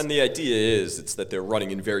place. Well, and the idea is it's that they're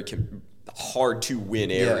running in very hard to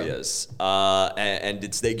win areas, and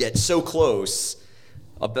they get so close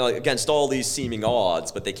against all these seeming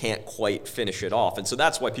odds, but they can't quite finish it off. And so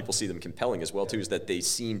that's why people see them compelling as well, too, is that they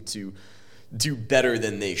seem to do better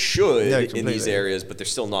than they should in these areas, but they're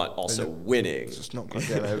still not also winning. It's just not quite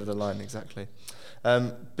getting over the line, exactly.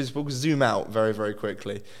 But we'll zoom out very, very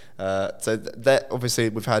quickly. So that obviously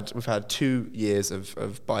we've had 2 years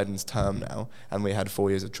of Biden's term now, and we had 4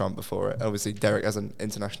 years of Trump before it. Obviously, Derek, as an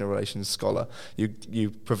international relations scholar, you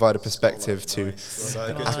provide a perspective to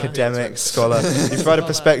academic scholar. You provide a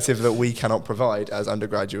perspective that we cannot provide as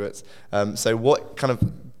undergraduates. So what kind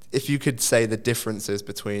of, if you could say the differences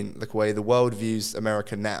between the way the world views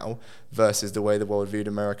America now versus the way the world viewed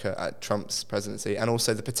America at Trump's presidency, and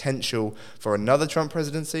also the potential for another Trump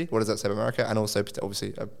presidency, what does that say about America? And also obviously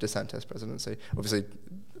a DeSantis presidency. Obviously,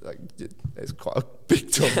 like, it's quite a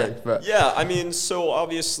big topic, but yeah, I mean, so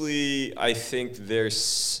obviously, I think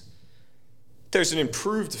there's an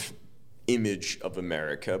improved image of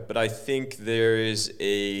America, but I think there is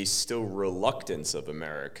a still reluctance of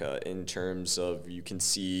America in terms of, you can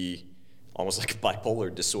see almost like a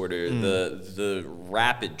bipolar disorder, the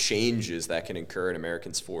rapid changes that can occur in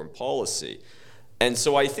Americans' foreign policy. And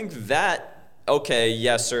so I think that, okay,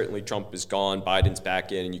 yes, certainly Trump is gone, Biden's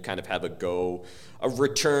back in, and you kind of have a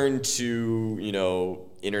return to, you know,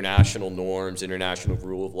 international norms, international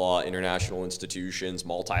rule of law, international institutions,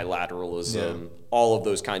 multilateralism, all of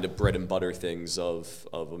those kind of bread and butter things of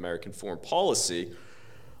American foreign policy.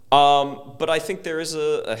 But I think there is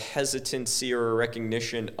a hesitancy or a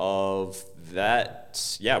recognition of that,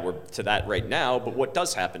 we're to that right now, but what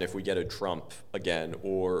does happen if we get a Trump again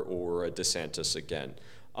or a DeSantis again?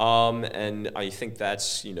 And I think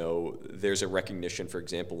that's, you know, there's a recognition, for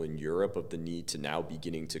example, in Europe of the need to now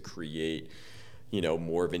beginning to create, you know,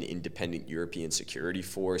 more of an independent European security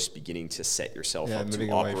force, beginning to set yourself up to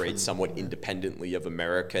operate somewhat independently of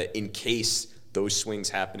America in case those swings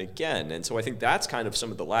happen again. And so I think that's kind of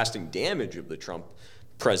some of the lasting damage of the Trump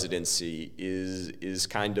presidency is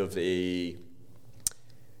kind of a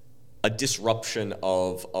disruption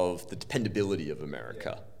of the dependability of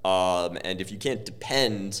America. And if you can't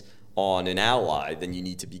depend on an ally, then you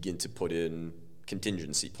need to begin to put in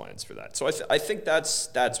contingency plans for that. So I think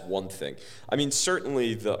that's one thing. I mean,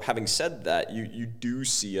 certainly, having said that, you do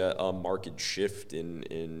see a marked shift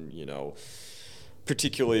in you know,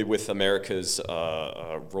 particularly with America's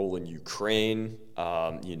role in Ukraine,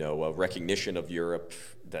 you know, a recognition of Europe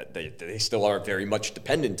that they still are very much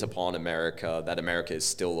dependent upon America, that America is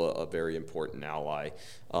still a very important ally.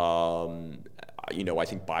 You know, I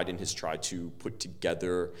think Biden has tried to put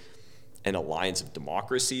together an alliance of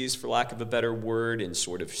democracies, for lack of a better word, in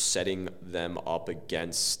sort of setting them up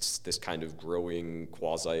against this kind of growing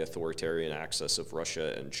quasi-authoritarian axis of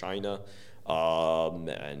Russia and China.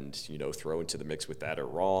 And, you know, throw into the mix with that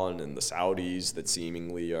Iran and the Saudis that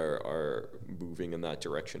seemingly are moving in that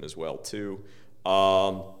direction as well, too.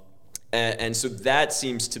 And so that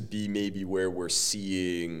seems to be maybe where we're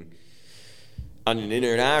seeing, on an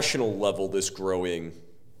international level, this growing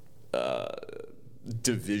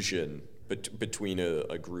division between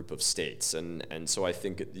a group of states. And so I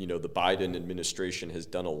think, the Biden administration has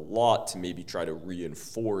done a lot to maybe try to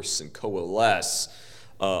reinforce and coalesce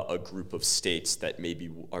a group of states that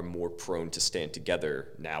maybe are more prone to stand together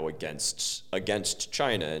now against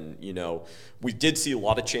China. And, we did see a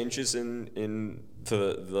lot of changes in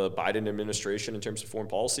the Biden administration in terms of foreign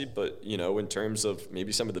policy, but, in terms of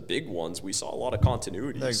maybe some of the big ones, we saw a lot of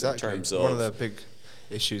continuity. No, exactly. In terms of one of the big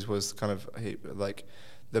issues was kind of like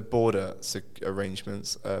the border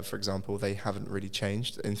arrangements, for example, they haven't really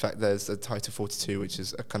changed. In fact, there's a Title 42, which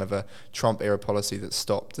is a kind of a Trump-era policy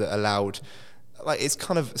that allowed, it's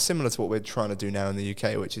kind of similar to what we're trying to do now in the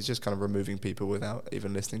UK, which is just kind of removing people without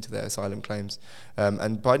even listening to their asylum claims.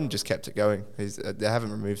 And Biden just kept it going. They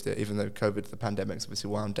haven't removed it, even though the pandemic's obviously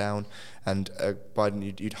wound down. And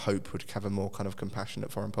Biden, you'd hope, would have a more kind of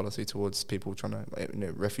compassionate foreign policy towards people trying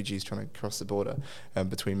to, refugees trying to cross the border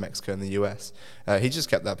between Mexico and the US. He just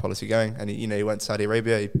kept that policy going. And he went to Saudi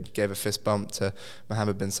Arabia. He gave a fist bump to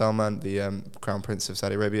Mohammed bin Salman, the Crown Prince of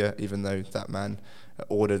Saudi Arabia, even though that man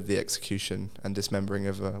ordered the execution and dismembering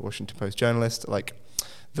of a Washington Post journalist.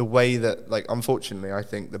 The way that, unfortunately, I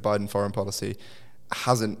think the Biden foreign policy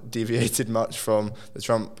hasn't deviated much from the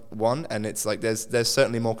Trump one, and it's there's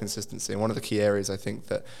certainly more consistency. And one of the key areas I think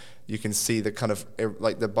that you can see the kind of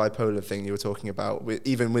the bipolar thing you were talking about,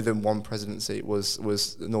 even within one presidency,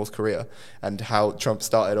 was North Korea, and how Trump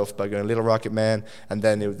started off by going Little Rocket Man, and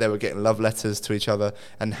then they were getting love letters to each other,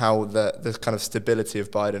 and how the kind of stability of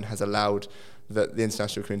Biden has allowed the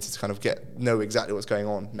international community to kind of know exactly what's going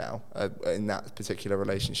on now in that particular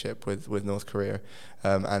relationship with North Korea,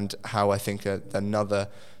 and how I think another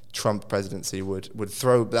Trump presidency would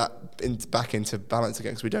throw that back into balance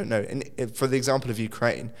again, because we don't know. And for the example of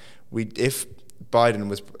Ukraine, if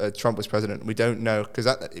Trump was president, we don't know, because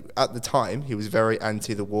at the time he was very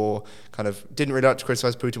anti the war, kind of didn't really like to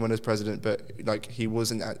criticize Putin when he was president, but he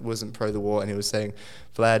wasn't pro the war, and he was saying,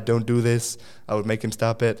 Vlad, don't do this, I would make him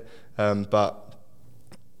stop it. But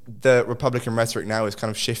the Republican rhetoric now is kind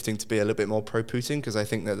of shifting to be a little bit more pro-Putin, because I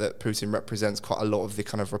think that Putin represents quite a lot of the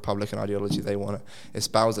kind of Republican ideology they want to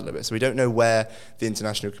espouse a little bit. So we don't know where the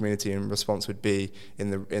international community in response would be in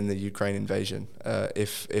the Ukraine invasion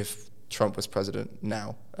if Trump was president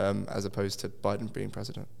now, as opposed to Biden being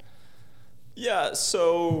president. Yeah,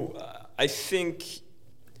 so I think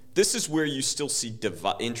this is where you still see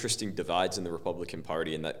interesting divides in the Republican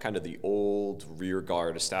Party, and that kind of the old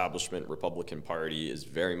rearguard establishment Republican Party is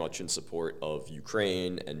very much in support of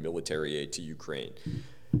Ukraine and military aid to Ukraine.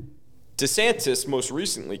 DeSantis most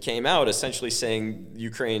recently came out essentially saying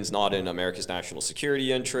Ukraine's not in America's national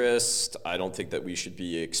security interest. I don't think that we should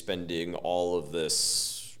be expending all of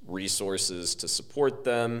this resources to support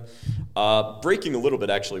them. Breaking a little bit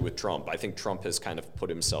actually with Trump. I think Trump has kind of put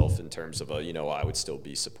himself in terms of I would still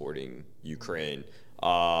be supporting Ukraine.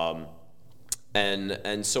 And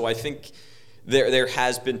so I think there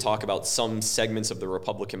has been talk about some segments of the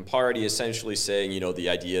Republican Party essentially saying, the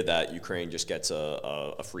idea that Ukraine just gets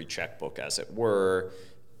a free checkbook, as it were,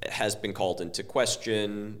 has been called into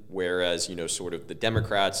question, whereas, sort of the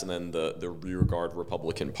Democrats and then the rearguard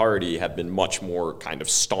Republican Party have been much more kind of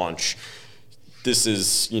staunch. This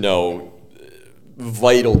is,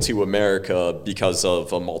 vital to America because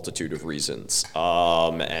of a multitude of reasons.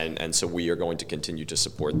 And so we are going to continue to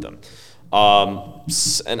support them.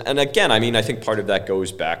 And again, I think part of that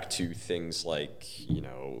goes back to things like,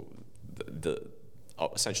 the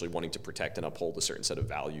essentially wanting to protect and uphold a certain set of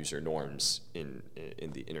values or norms in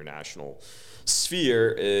the international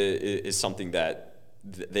sphere is something that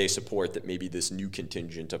they support, that maybe this new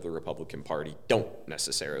contingent of the Republican Party don't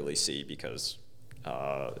necessarily see, because,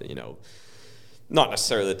 not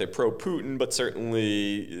necessarily that they're pro-Putin, but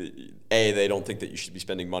certainly, A, they don't think that you should be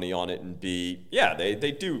spending money on it, and B, yeah,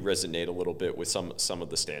 they do resonate a little bit with some of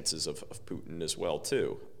the stances of Putin as well,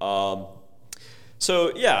 too.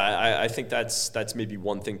 So yeah, I think that's maybe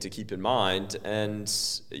one thing to keep in mind. And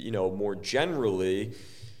more generally,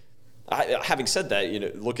 having said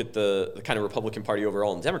that, look at the kind of Republican Party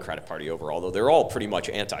overall and Democratic Party overall, though they're all pretty much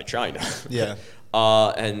anti-China. Yeah.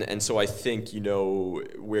 And so I think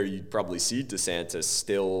where you'd probably see DeSantis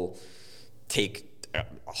still take a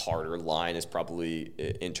harder line is probably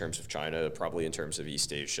in terms of China, probably in terms of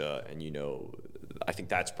East Asia, and I think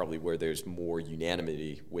that's probably where there's more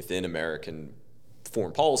unanimity within American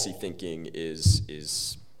foreign policy thinking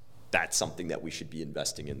is that's something that we should be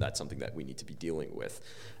investing in. That's something that we need to be dealing with.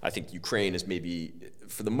 I think Ukraine is maybe,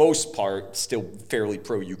 for the most part, still fairly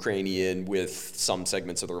pro-Ukrainian, with some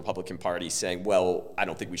segments of the Republican Party saying, well, I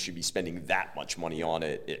don't think we should be spending that much money on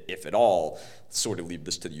it, if at all. Sort of leave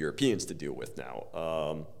this to the Europeans to deal with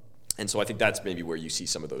now. And so I think that's maybe where you see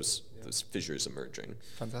some of those fissures emerging.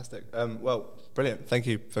 Fantastic. Well, brilliant. Thank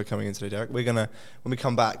you for coming in today, Derek. When we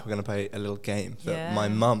come back, we're gonna play a little game that my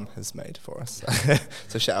mum has made for us.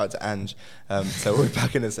 So shout out to Ange. So we'll be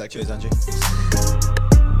back in a second. Cheers, Angie.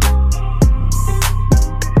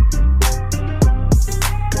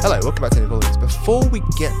 Hello, welcome back to Any Politics. Before we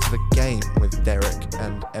get to the game with Derek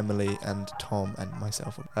and Emily and Tom and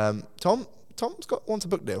myself, Tom's wants a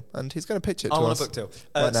book deal, and he's going to pitch it to us. I want a book deal.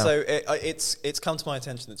 Right now. So it's come to my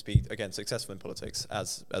attention that to be, again, successful in politics,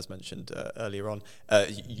 as mentioned earlier on,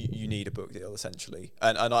 you need a book deal, essentially.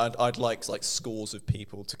 And I'd like scores of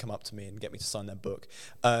people to come up to me and get me to sign their book.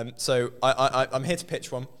 So I'm here to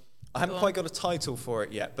pitch one. I haven't quite got a title for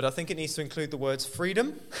it yet, but I think it needs to include the words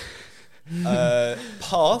freedom,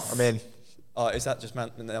 path. I'm in. Is that just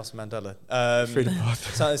Nelson Mandela? Freedom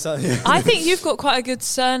path. I think you've got quite a good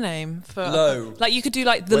surname for Low. Like you could do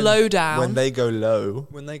like the lowdown. When they go low,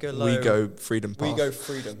 When they go low, we go freedom path. We go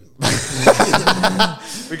freedom.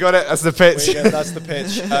 We got it. That's the pitch. That's the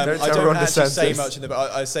pitch. I tell don't everyone the actually say sentence. much in it,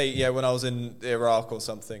 but I say when I was in Iraq or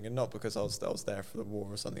something, and not because I was there for the war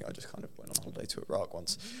or something. I just kind of went on holiday to Iraq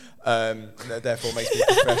once. Therefore, makes me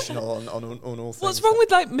professional on all things. What's wrong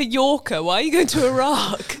with like Mallorca? Why are you going to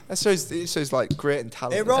Iraq? It shows like grit and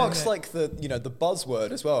talent. Iraq's like the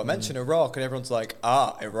buzzword as well. I mention Iraq and everyone's like,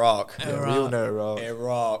 Iraq. Yeah, we all know Iraq.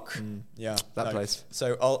 Iraq. Yeah, That place.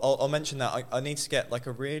 So I'll mention that. I need to get like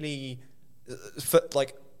a really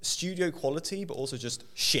studio quality, but also just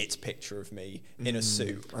shit picture of me in a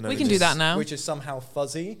suit. I know We can do that now. Which is somehow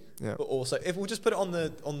fuzzy, Yeah. but also if we'll just put it on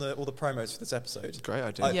all the promos for this episode. Great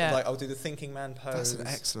idea. I'll do the thinking man pose. That's an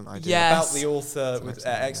excellent idea. Yeah. About the author. an With,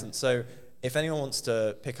 excellent idea. excellent. So if anyone wants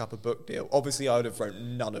to pick up a book deal, obviously I would have wrote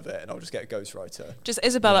none of it, and I'll just get a ghostwriter. Just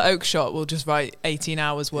Isabella Oakeshott will just write 18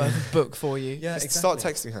 hours worth of book for you. Yeah, Just start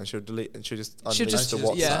texting her. She'll delete and she'll just She'll unleash just- the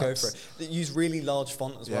Just yeah. WhatsApp. go for it. Use really large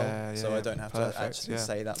font as well, Yeah, so yeah, I don't have perfect, to actually yeah.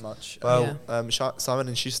 say that much. Well, Simon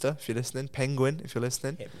and Schuster, if you're listening, Penguin, if you're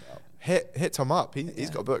listening, Hit me up. hit Tom up. He's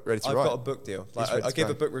got a book ready to I've write. got a book deal. Like, ready I to give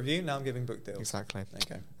go. a book review, now I'm giving book deals. Exactly.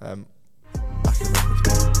 Okay. Back in a minute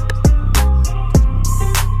with you.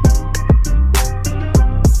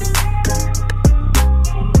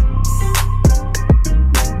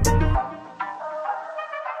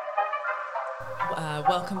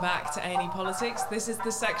 Welcome back to A&E Politics. This is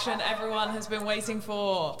the section everyone has been waiting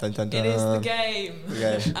for. Dun, dun, It is the dun. game.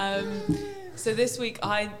 The game. So this week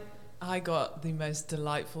I got the most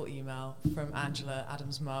delightful email from Angela,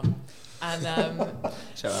 Adam's mum, and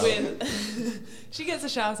Shout out. she gets a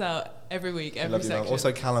shout out every week, every Love you, section. man.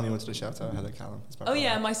 Also, Callum, you wanted to shout out. Hello, Callum. It's my Oh brother.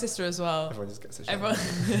 yeah, my sister as well. Everyone just gets a shout Everyone.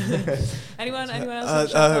 out. anyone else? have a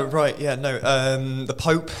shout out? Right, yeah, no. The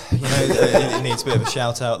Pope, it needs a bit of a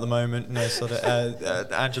shout out at the moment. Sort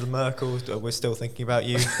of Angela Merkel. We're still thinking about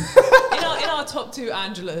you. In our top two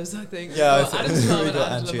Angelas, I think. Yeah, We've got Adam's mum we and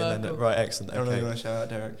got Angela Angie and Merkel. then right, excellent. Anyone Okay. want to shout out,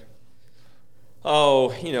 Derek?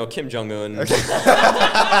 Oh, Kim Jong-un. The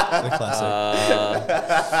classic.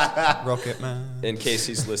 Rocket Man. In case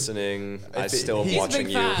he's listeling, I If he- still am he's a watching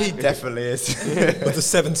big you. fan. He definitely is. With the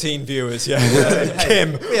 17 viewers, yeah.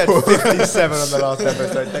 Kim. We had 57 on the last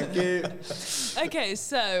episode. Thank you. Okay,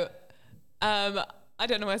 so I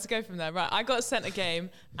don't know where to go from there. Right, I got sent a game,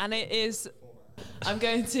 and it is. I'm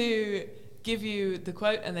going to give you the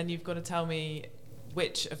quote, and then you've got to tell me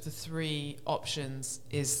which of the three options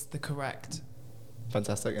is the correct.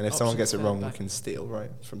 Fantastic. And if Options someone gets it for wrong, we back. can steal, right,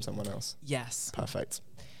 from someone else. Yes. Perfect.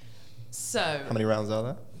 So How many rounds are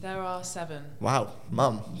there? there are 7. Wow,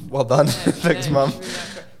 Mum. Well done. No, Thanks, no, Mum. really not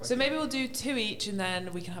correct. So maybe we'll do 2 each, and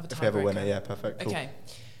then we can have a tiebreaker. If we have a winner, yeah, perfect. Cool. Okay.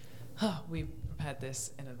 We prepared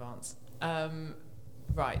this in advance.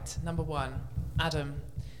 Right, number 1. Adam,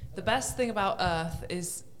 the best thing about Earth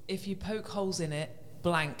is if you poke holes in it,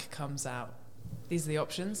 blank comes out. These are the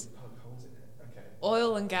options.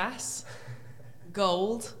 Oil and gas,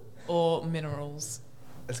 gold, or minerals.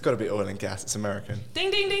 It's got to be oil and gas. It's American.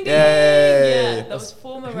 Ding, ding, ding, ding! Yay! Yeah, that was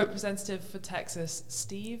former representative for Texas,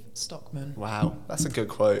 Steve Stockman. Wow, that's a good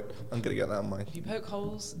quote. I'm going to get that on mine. If you poke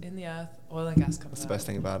holes in the earth, oil and gas comes That's out. the best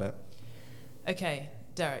thing about it. Okay,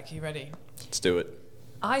 Derek, you ready? Let's do it.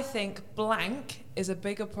 I think blank is a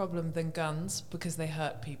bigger problem than guns because they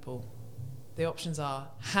hurt people. The options are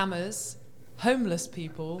hammers, homeless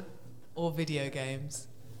people, or video games.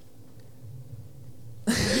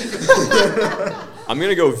 I'm going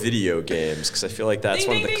to go video games because I feel like that's Ding,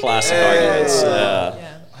 one of ding, the ding, classic ding. arguments.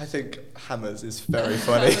 Yeah. I think hammers is very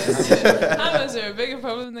funny. Hammers are a bigger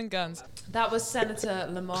problem than guns. That was Senator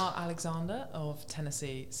Lamar Alexander of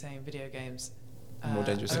Tennessee saying video games. More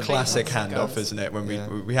dangerous are a than bigger Classic problem than handoff, guns. isn't it? When Yeah.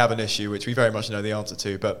 we have an issue which we very much know the answer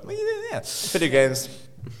to, but yeah. Video games.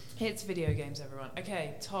 It's video games, everyone.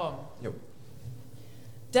 Okay, Tom. Yep.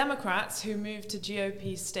 Democrats who move to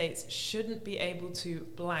GOP states shouldn't be able to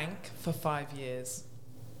blank for 5 years.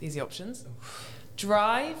 These are the options.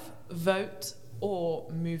 Drive, vote, or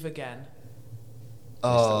move again.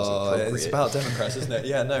 Oh, it's about Democrats, isn't it?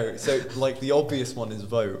 Yeah, no. So, like, the obvious one is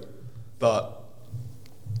vote, but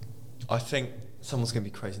I think someone's going to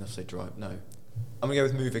be crazy enough to say drive. No. I'm going to go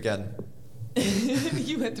with move again.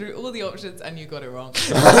 You went through all the options and you got it wrong.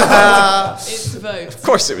 It's vote. Of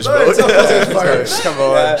course it was vote. Come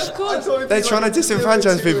on. Of course. They're trying to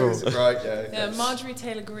disenfranchise people. Right, yeah. Yeah, Marjorie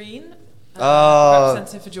Taylor Greene, Oh,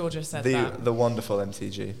 representative for Georgia, said that. the wonderful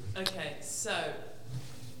MTG. Okay, so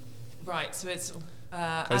so it's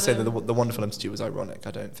I say that the wonderful MTG was ironic.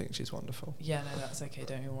 I don't think she's wonderful. Yeah, no, that's okay.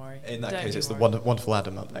 Don't you worry. In that Don't case, you it's the worry. wonderful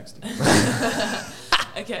Adam up next.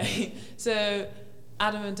 Okay, so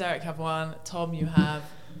Adam and Derek have one. Tom, you have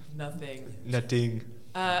nothing. Nothing.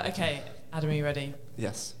 Okay, Adam, are you ready?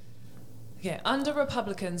 Yes. Okay, under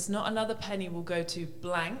Republicans, not another penny will go to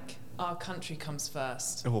blank. Our country comes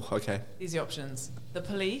first. Oh, okay. These are the options: the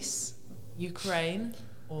police, Ukraine,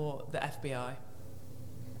 or the FBI.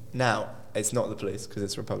 Now, it's not the police because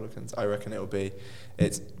it's Republicans. I reckon it will be.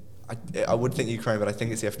 I would think Ukraine, but I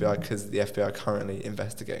think it's the FBI because the FBI are currently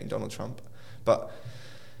investigating Donald Trump. But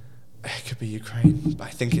it could be Ukraine. But I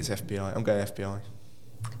think it's FBI. I'm going FBI.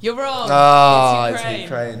 You're wrong. It's It's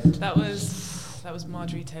Ukraine. That was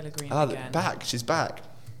Marjorie Taylor Greene again. Back. She's back.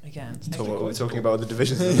 Again. Talk what we're talking about with the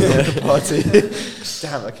divisions of the party.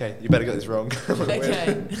 Damn. Okay, you better get this wrong.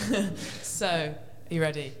 Okay. So, are you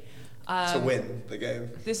ready? To win the game.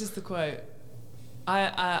 This is the quote.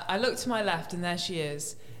 I looked to my left and there she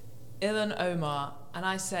is, Ilhan Omar, and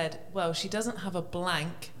I said, well, she doesn't have a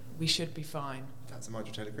blank, we should be fine. That's a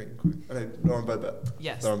Marjorie Taylor Greene quote. I know, Lauren Boebert.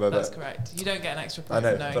 Yes, Lauren Boebert. that's correct. You don't get an extra I point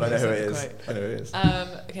know, for knowing but I know who it the is. quote. I know who it is.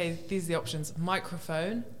 Okay, these are the options.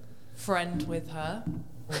 Microphone, friend with her,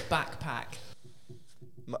 or backpack.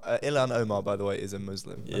 Ilhan Omar, by the way, is a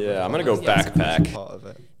Muslim. Yeah, I'm going to go Yes. backpack. Part of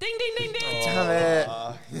it. Ding, ding, ding, ding! Damn it.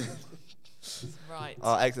 Right.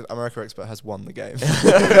 Our America expert has won the game.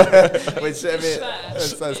 Which, I mean,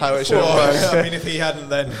 that's how it should work. I mean, if he hadn't,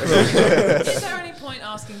 then. Is there any point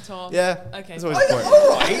asking Tom? Yeah. Okay. There's always a point.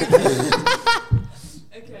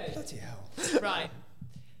 Okay. Bloody hell. Right.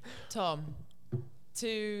 Tom,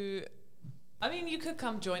 I mean, you could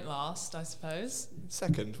come joint last, I suppose.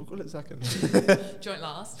 Second. We'll call it second. Joint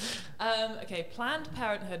last. Okay, Planned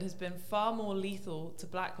Parenthood has been far more lethal to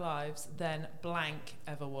black lives than blank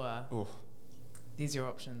ever were. Oh. These are your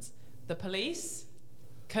options. The police,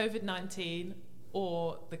 COVID-19,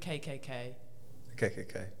 or the KKK.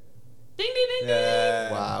 KKK. Ding, ding, ding, Yeah.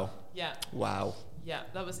 ding! Wow. Yeah, Wow. yeah,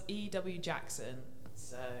 that was E.W. Jackson.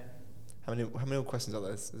 So, How many more questions are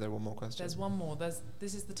there? Is there one more question? there's one more. This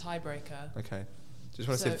is the tiebreaker. Okay. Just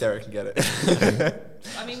want to see So- if Derek can get it.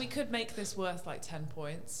 I mean, we could make this worth like 10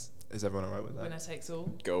 points. Is everyone alright with that? Winner takes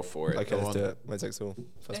all. Go for it. Okay, Go let's on. do it. Winner takes all.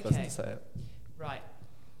 First person Okay. to say it. Right.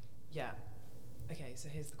 Yeah. Okay, so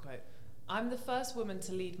here's the quote. I'm the first woman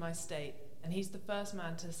to lead my state, and he's the first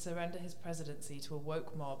man to surrender his presidency to a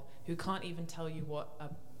woke mob who can't even tell you what a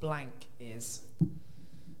blank is.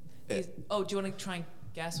 Do you want to try and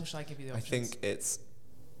guess, or should I give you the I options? think it's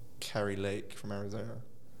Carrie Lake from Arizona.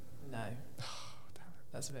 No.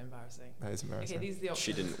 That's a bit embarrassing. That is embarrassing. Okay, these are the options.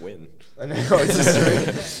 She didn't win. I know.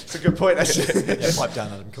 It's a good point, actually. Yeah, pipe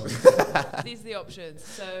down, Adam. Come on. These are the options.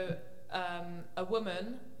 So, a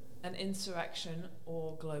woman, an insurrection,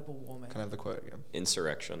 or global warming. Can I have the quote again?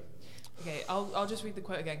 Insurrection. Okay, I'll just read the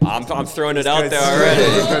quote again. I'm throwing it Go out there straight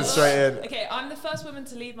in. already. Go straight in. Okay, I'm the first woman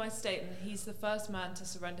to lead my state, and he's the first man to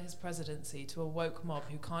surrender his presidency to a woke mob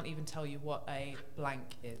who can't even tell you what a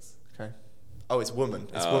blank is. Okay. Oh, it's woman.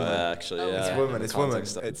 It's Oh, woman. actually, Oh, yeah. it's It's woman. The It's woman.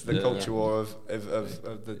 context of- It's the yeah. culture war of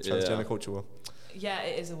the transgender Yeah. culture war. Yeah,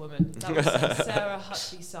 it is a woman. That was Sarah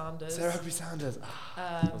Huckabee Sanders. Sarah Huckabee Sanders.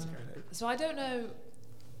 That's a great name. So I don't know.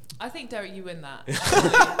 I think, Derek, you win that.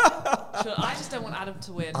 actually. Sure, I just don't want Adam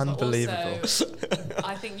to win. Unbelievable. But also,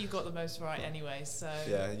 I think you got the most right anyway. So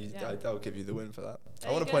Yeah, I'll give you the win for that. There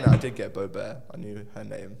I want you to point go. out I did get Bo Bear. I knew her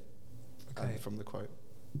name from the quote.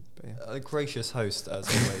 But yeah. A gracious host, as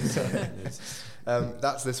always.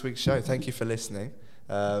 That's this week's show. Thank you for listening.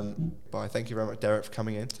 Bye. Thank you very much, Derek, for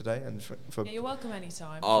coming in today and for Yeah, you're welcome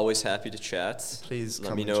anytime. Always happy to chat. Please let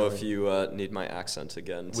come me and know join. if you need my accent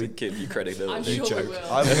again to give you credibility. I'm sure we will.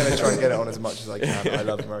 I'm going to try and get it on as much as I can. I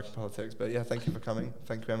love American politics. But yeah, thank you for coming.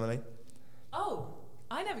 Thank you, Emily. Oh,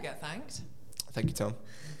 I never get thanked. Thank you, Tom.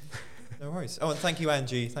 No worries. Oh, and thank you,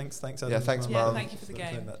 Angie. Thanks, Adam. Yeah, thanks, Yeah, Mum. thank you for the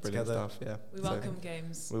game. That Brilliant together. stuff. Yeah. We So, welcome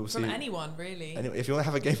games we will from see- anyone, really. Anyway, if you want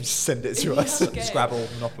to have a game, just send it If to you us. have a game. Scrabble,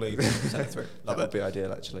 Monopoly, send it through. That Love would it. be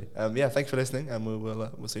ideal, actually. Yeah, thanks for listening, and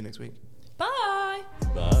we'll see you next week. Bye.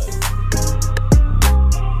 Bye.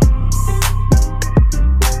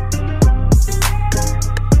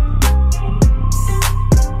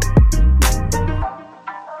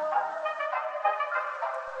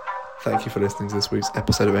 Thank you for listening to this week's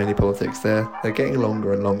episode of Any Politics. They're getting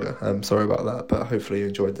longer and longer. I'm sorry about that, but hopefully you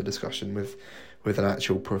enjoyed the discussion with an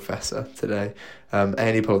actual professor today.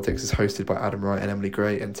 Any Politics is hosted by Adam Wright and Emily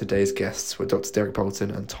Gray, and today's guests were Dr. Derek Bolton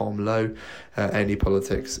and Tom Lowe. Any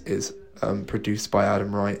Politics is produced by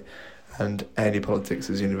Adam Wright, and Any Politics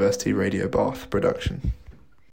is University Radio Bath production.